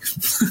funny.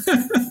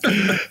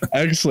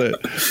 Excellent.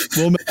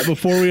 Well, Matt,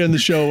 before we end the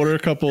show, what are a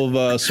couple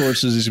of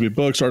sources? These could be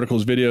books,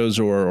 articles, videos,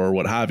 or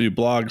what have you,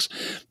 blogs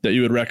that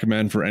you would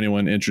recommend for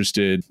anyone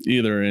interested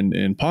either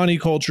in Pawnee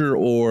culture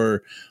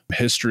or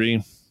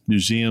history,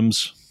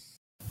 museums?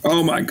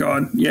 Oh my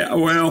God. Yeah.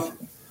 Well,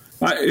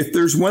 if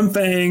there's one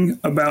thing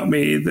about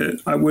me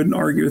that I wouldn't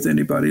argue with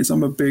anybody is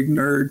I'm a big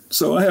nerd.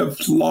 So I have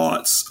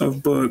lots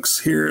of books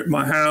here at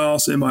my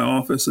house, in my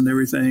office and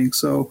everything.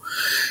 So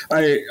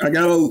I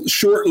got a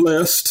short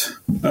list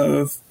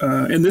of,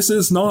 and this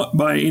is not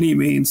by any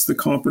means the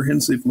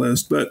comprehensive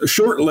list, but a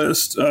short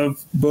list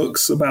of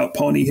books about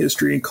Pawnee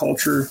history and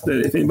culture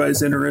that if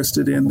anybody's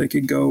interested in, they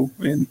could go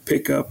and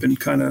pick up and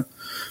kind of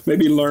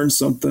maybe learn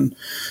something.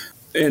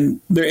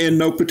 And they're in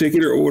no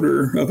particular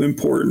order of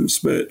importance,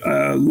 but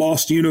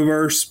Lost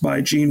Universe by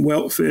Gene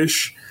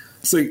Weltfish.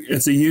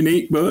 It's a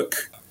unique book.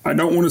 I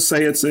don't want to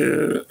say it's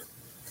a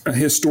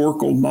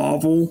historical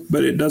novel,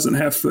 but it doesn't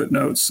have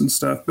footnotes and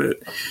stuff. But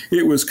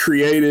it was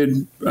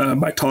created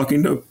by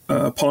talking to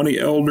Pawnee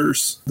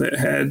elders that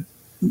had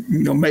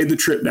made the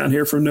trip down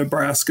here from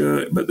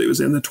Nebraska, but it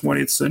was in the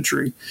 20th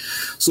century.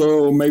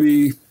 So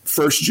maybe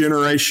first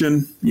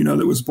generation,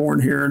 that was born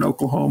here in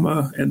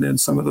Oklahoma, and then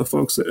some of the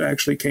folks that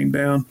actually came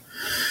down.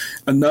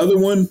 Another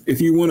one,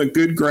 if you want a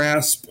good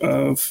grasp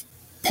of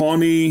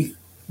the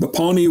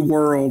Pawnee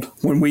world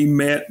when we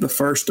met the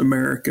first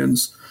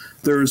Americans,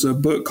 there's a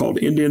book called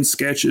Indian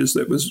Sketches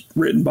that was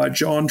written by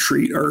John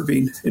Treat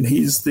Irving, and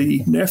he's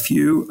the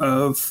nephew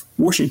of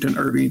Washington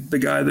Irving, the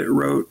guy that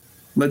wrote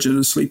Legend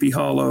of Sleepy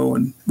Hollow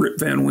and Rip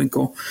Van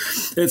Winkle.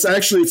 It's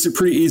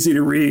pretty easy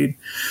to read,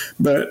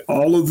 but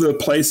all of the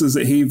places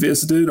that he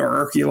visited are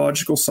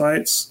archaeological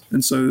sites.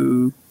 And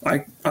so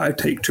I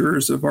take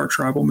tours of our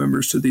tribal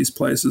members to these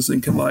places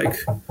and can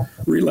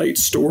relate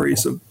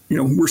stories of,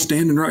 we're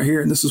standing right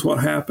here and this is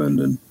what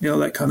happened and,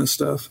 that kind of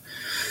stuff.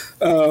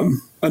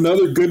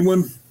 Another good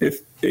one,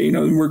 if,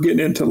 we're getting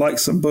into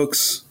some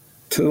books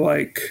to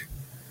I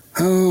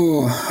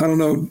don't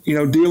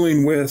know,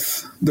 dealing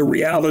with the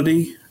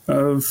reality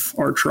of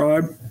our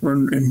tribe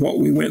and what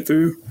we went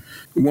through.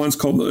 One's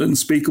called The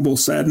Unspeakable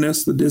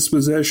Sadness, The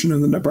Dispossession of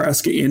the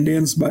Nebraska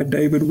Indians by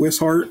David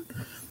Wishart.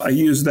 I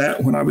used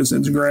that when I was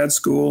in grad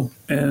school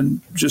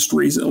and just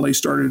recently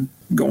started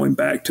going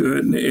back to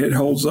it, and it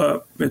holds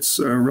up. It's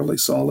a really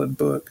solid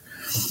book.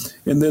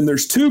 And then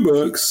there's two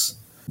books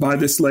by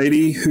this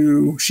lady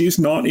who, she's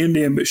not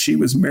Indian, but she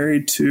was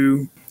married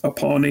to a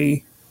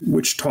Pawnee,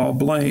 Wichita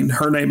Blaine.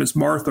 Her name is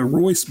Martha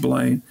Royce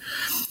Blaine.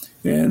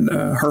 And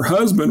her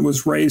husband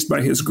was raised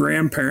by his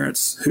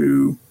grandparents,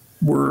 who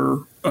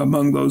were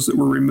among those that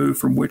were removed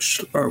from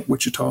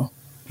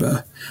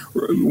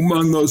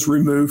among those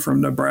removed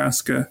from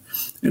Nebraska.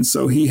 And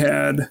so he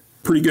had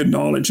pretty good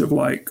knowledge of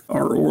like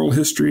our oral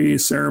history,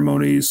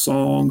 ceremonies,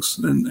 songs,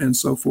 and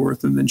so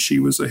forth. And then she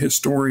was a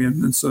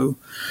historian. And so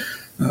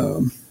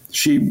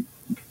she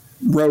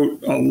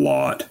wrote a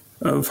lot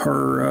of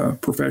her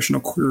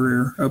professional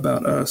career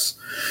about us.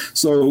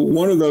 So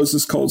one of those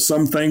is called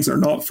Some Things Are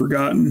Not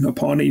Forgotten, A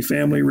Pawnee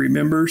Family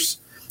Remembers.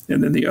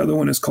 And then the other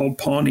one is called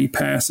Pawnee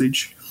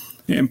Passage.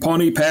 And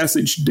Pawnee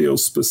Passage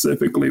deals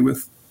specifically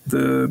with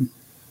the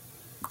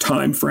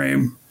time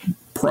frame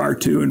prior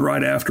to and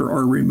right after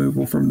our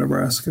removal from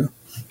Nebraska.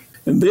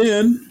 And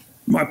then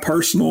my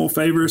personal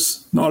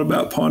favorites, not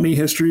about Pawnee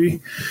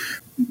history,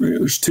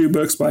 there's 2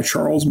 books by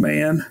Charles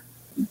Mann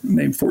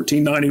named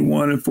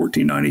 1491 and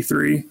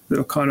 1493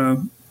 that'll kind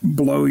of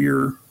blow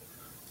your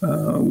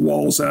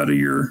walls out of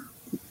your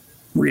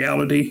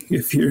reality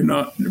if you're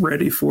not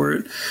ready for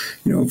it,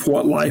 of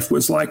what life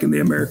was like in the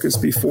Americas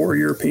before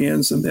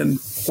Europeans and then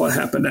what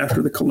happened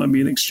after the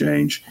Columbian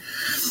Exchange.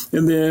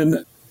 And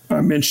then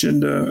I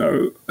mentioned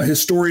a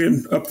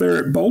historian up there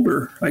at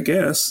Boulder, I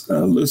guess,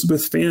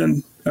 Elizabeth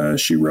Finn.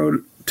 She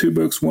wrote 2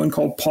 books, one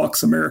called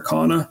Pax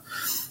Americana,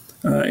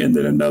 and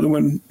then another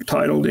one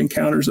titled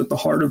Encounters at the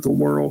Heart of the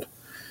World.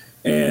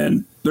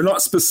 And they're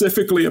not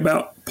specifically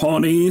about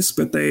Pawnees,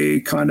 but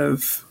they kind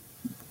of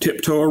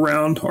tiptoe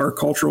around our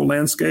cultural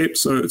landscape.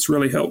 So it's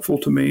really helpful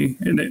to me.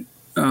 And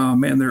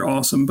they're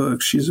awesome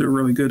books. She's a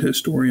really good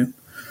historian.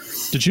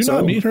 Did you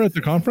not meet her at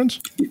the conference?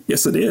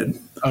 Yes, I did.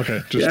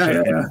 Okay.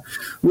 Yeah.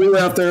 We were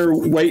out there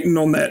waiting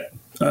on that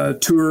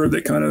tour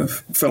that kind of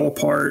fell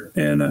apart.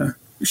 And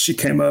she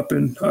came up,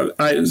 and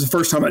it was the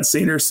first time I'd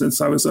seen her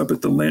since I was up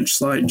at the Lynch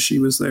site, and she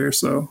was there.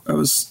 So I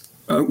was,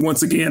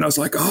 once again, I was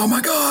like, oh my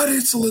God,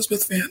 it's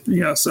Elizabeth Finn.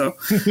 Yeah, so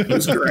it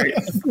was great.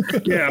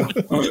 Yeah,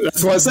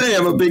 that's why I say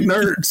I'm a big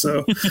nerd.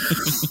 So,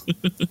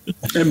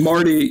 and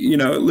Marty,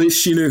 at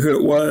least she knew who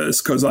it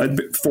was because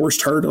I'd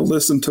forced her to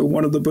listen to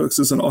one of the books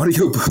as an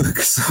audiobook.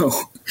 So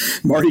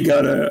Marty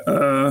got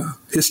a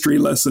history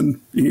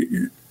lesson,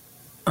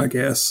 I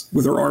guess,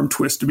 with her arm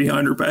twisted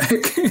behind her back.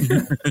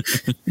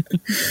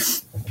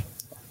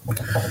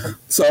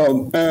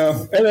 So,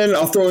 and then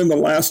I'll throw in the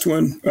last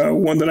one,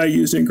 one that I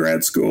used in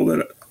grad school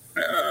that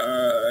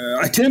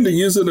I tend to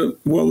use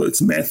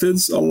its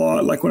methods a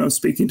lot, like when I'm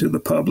speaking to the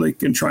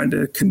public and trying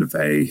to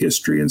convey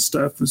history and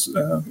stuff, is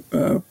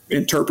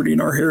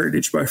interpreting our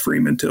heritage by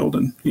Freeman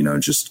Tilden,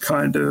 just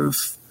kind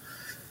of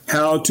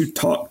how to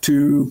talk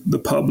to the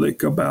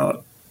public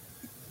about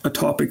a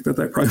topic that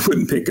they probably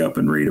wouldn't pick up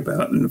and read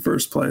about in the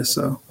first place.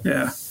 So,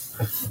 yeah,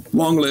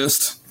 long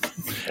list.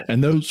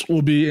 And those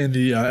will be in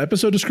the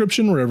episode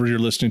description wherever you're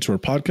listening to our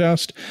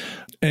podcast.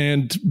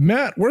 And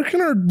Matt, where can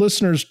our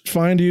listeners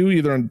find you,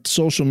 either on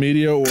social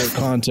media or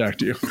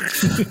contact you?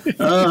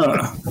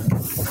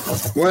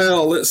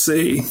 Well, let's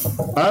see.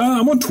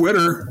 I'm on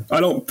Twitter.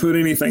 I don't put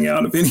anything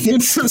out of any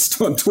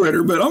interest on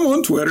Twitter, but I'm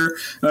on Twitter.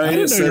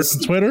 It says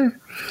Twitter.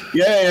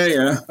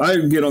 Yeah. I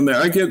get on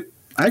there.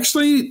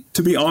 Actually,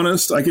 to be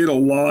honest, I get a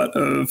lot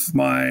of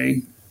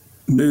my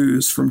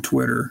news from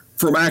Twitter,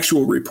 from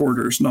actual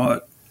reporters,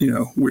 not,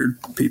 weird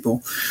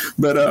people.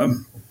 But,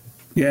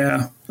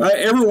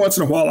 every once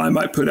in a while I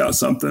might put out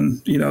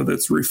something,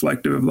 that's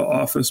reflective of the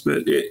office.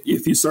 But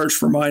if you search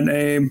for my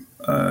name,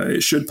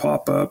 it should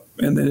pop up.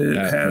 And then it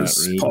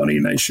has Pawnee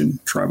Nation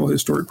Tribal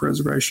Historic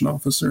Preservation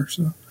Officer.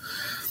 So,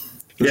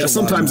 There's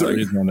sometimes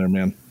on there,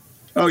 man.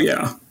 Oh,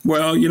 yeah.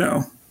 Well,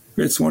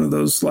 it's one of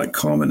those like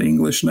common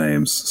English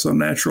names. So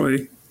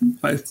naturally,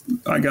 I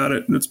got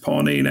it, and it's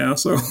Pawnee now.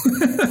 So,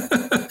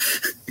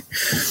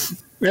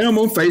 and I'm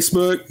on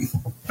Facebook.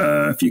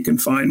 If you can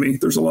find me,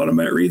 there's a lot of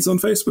Matt Reeds on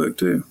Facebook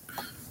too.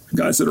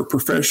 Guys that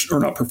are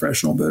not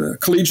professional, but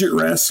collegiate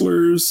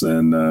wrestlers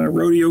and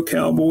rodeo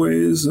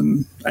cowboys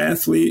and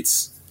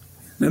athletes,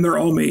 and they're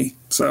all me.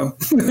 So,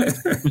 all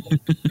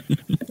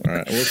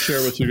right, we'll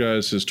share with you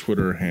guys his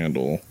Twitter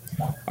handle.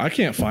 I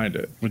can't find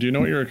it. Do you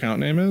know what your account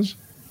name is?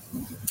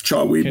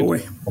 Chaui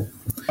Boy.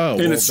 Oh,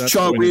 and it's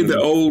Chaui the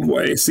old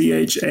way,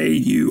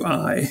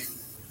 Chaui.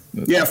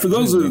 Yeah, for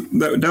those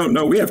that don't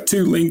know, we have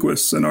 2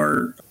 linguists in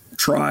our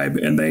tribe,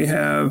 and they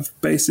have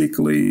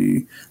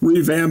basically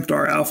revamped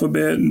our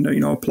alphabet and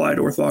applied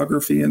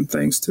orthography and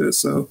things to it,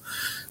 so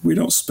we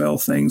don't spell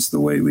things the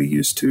way we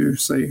used to,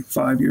 say,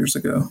 5 years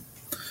ago.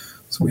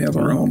 So we have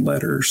our own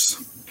letters.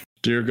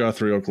 Dear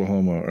Guthrie,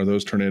 Oklahoma, are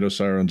those tornado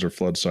sirens or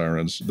flood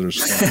sirens? There's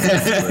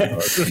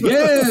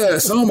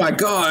Yes. Oh my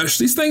gosh,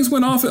 these things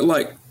went off at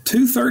like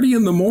 2:30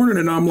 in the morning,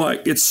 and I'm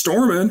like, it's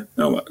storming.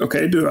 I'm like,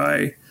 okay, do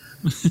I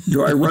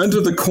run to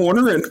the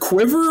corner and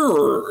quiver,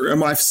 or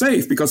am I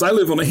safe? Because I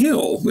live on a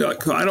hill.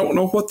 Like, I don't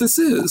know what this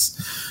is.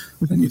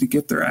 I need to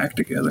get their act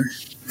together.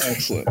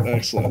 Excellent.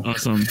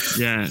 Awesome.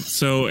 Yeah.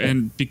 So,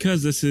 and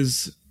because this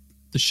is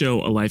the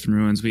show, A Life in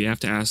Ruins, we have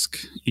to ask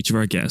each of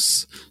our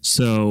guests.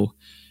 So,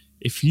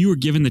 if you were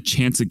given the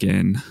chance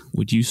again,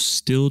 would you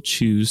still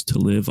choose to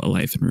live a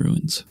life in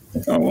ruins?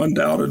 Oh,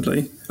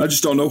 undoubtedly. I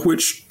just don't know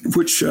which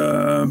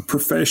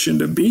profession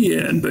to be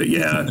in, but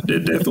yeah,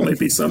 it'd definitely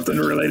be something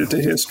related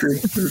to history,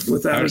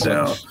 without a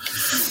doubt.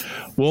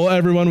 Well,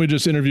 everyone, we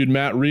just interviewed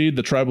Matt Reed,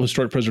 the Tribal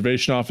Historic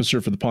Preservation Officer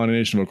for the Pawnee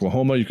Nation of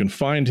Oklahoma. You can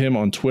find him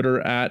on Twitter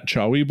at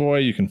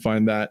Chowee You can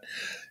find that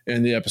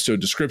in the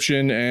episode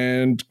description.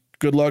 And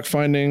good luck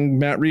finding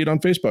Matt Reed on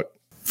Facebook.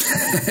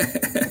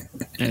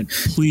 And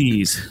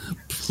please,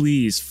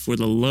 for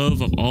the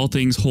love of all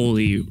things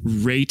holy,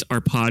 rate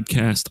our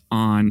podcast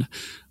on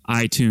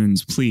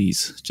iTunes,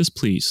 please. Just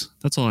please.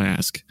 That's all I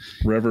ask.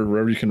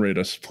 Wherever you can rate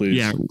us, please.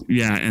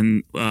 Yeah.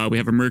 And we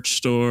have a merch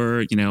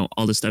store.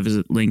 All this stuff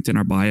is linked in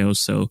our bio.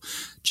 So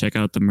check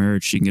out the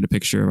merch. You can get a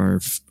picture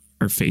of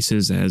our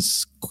faces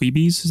as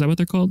Queebies. Is that what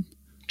they're called?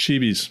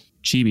 Chibis.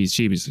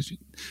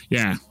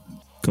 Yeah.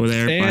 Go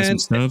there, buy some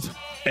stuff.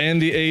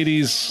 And the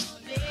 80s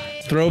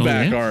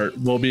throwback art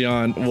will be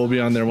on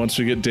there once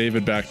we get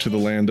David back to the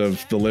land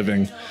of the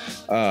living.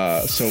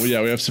 So we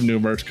have some new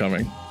merch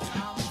coming.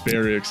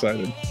 Very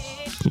excited.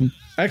 Cool.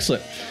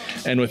 Excellent.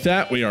 And with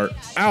that, we are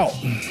out.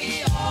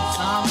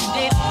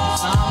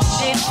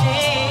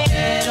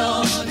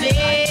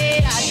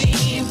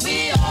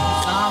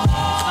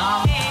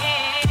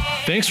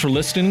 Thanks for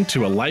listening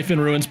to A Life in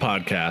Ruins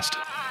podcast.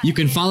 You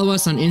can follow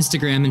us on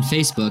Instagram and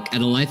Facebook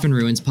at A Life in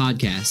Ruins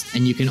Podcast,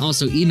 and you can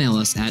also email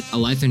us at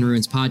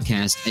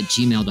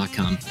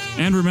alifeinruinspodcast@gmail.com.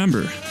 And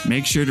remember,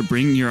 make sure to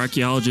bring your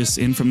archaeologists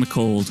in from the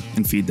cold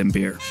and feed them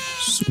beer.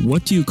 So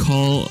what do you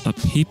call a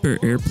paper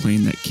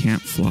airplane that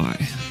can't fly?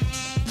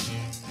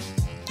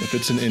 If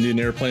it's an Indian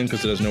airplane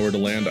because it has nowhere to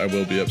land, I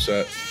will be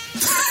upset.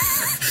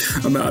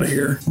 I'm out of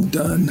here.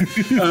 Done.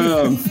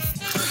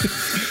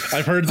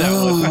 I've heard that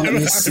one. I've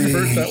heard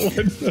that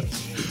one.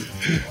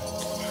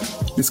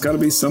 It's got to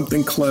be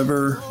something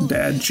clever,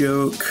 dad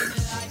joke.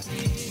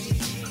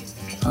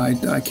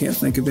 I can't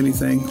think of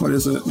anything. What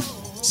is it?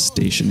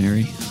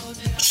 Stationary.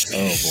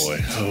 Oh boy.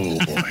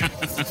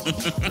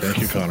 Thank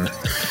you, Connor.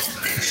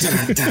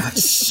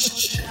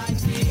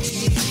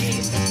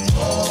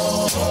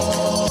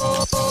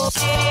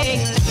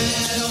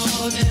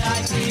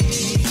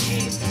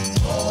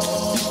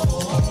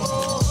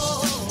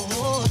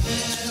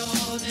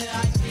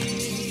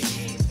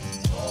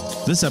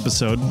 This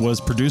episode was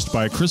produced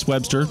by Chris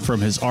Webster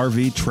from his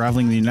RV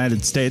traveling the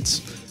United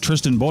States,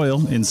 Tristan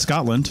Boyle in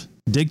Scotland,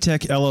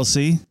 DigTech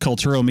LLC,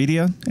 Cultural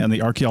Media, and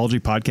the Archaeology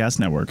Podcast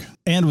Network,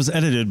 and was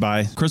edited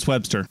by Chris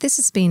Webster. This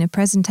has been a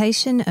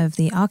presentation of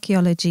the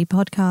Archaeology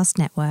Podcast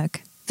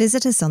Network.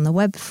 Visit us on the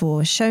web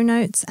for show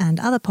notes and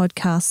other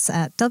podcasts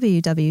at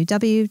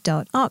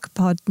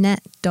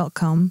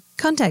www.archpodnet.com.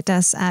 Contact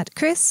us at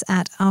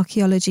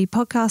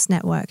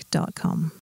chris@archaeologypodcastnetwork.com.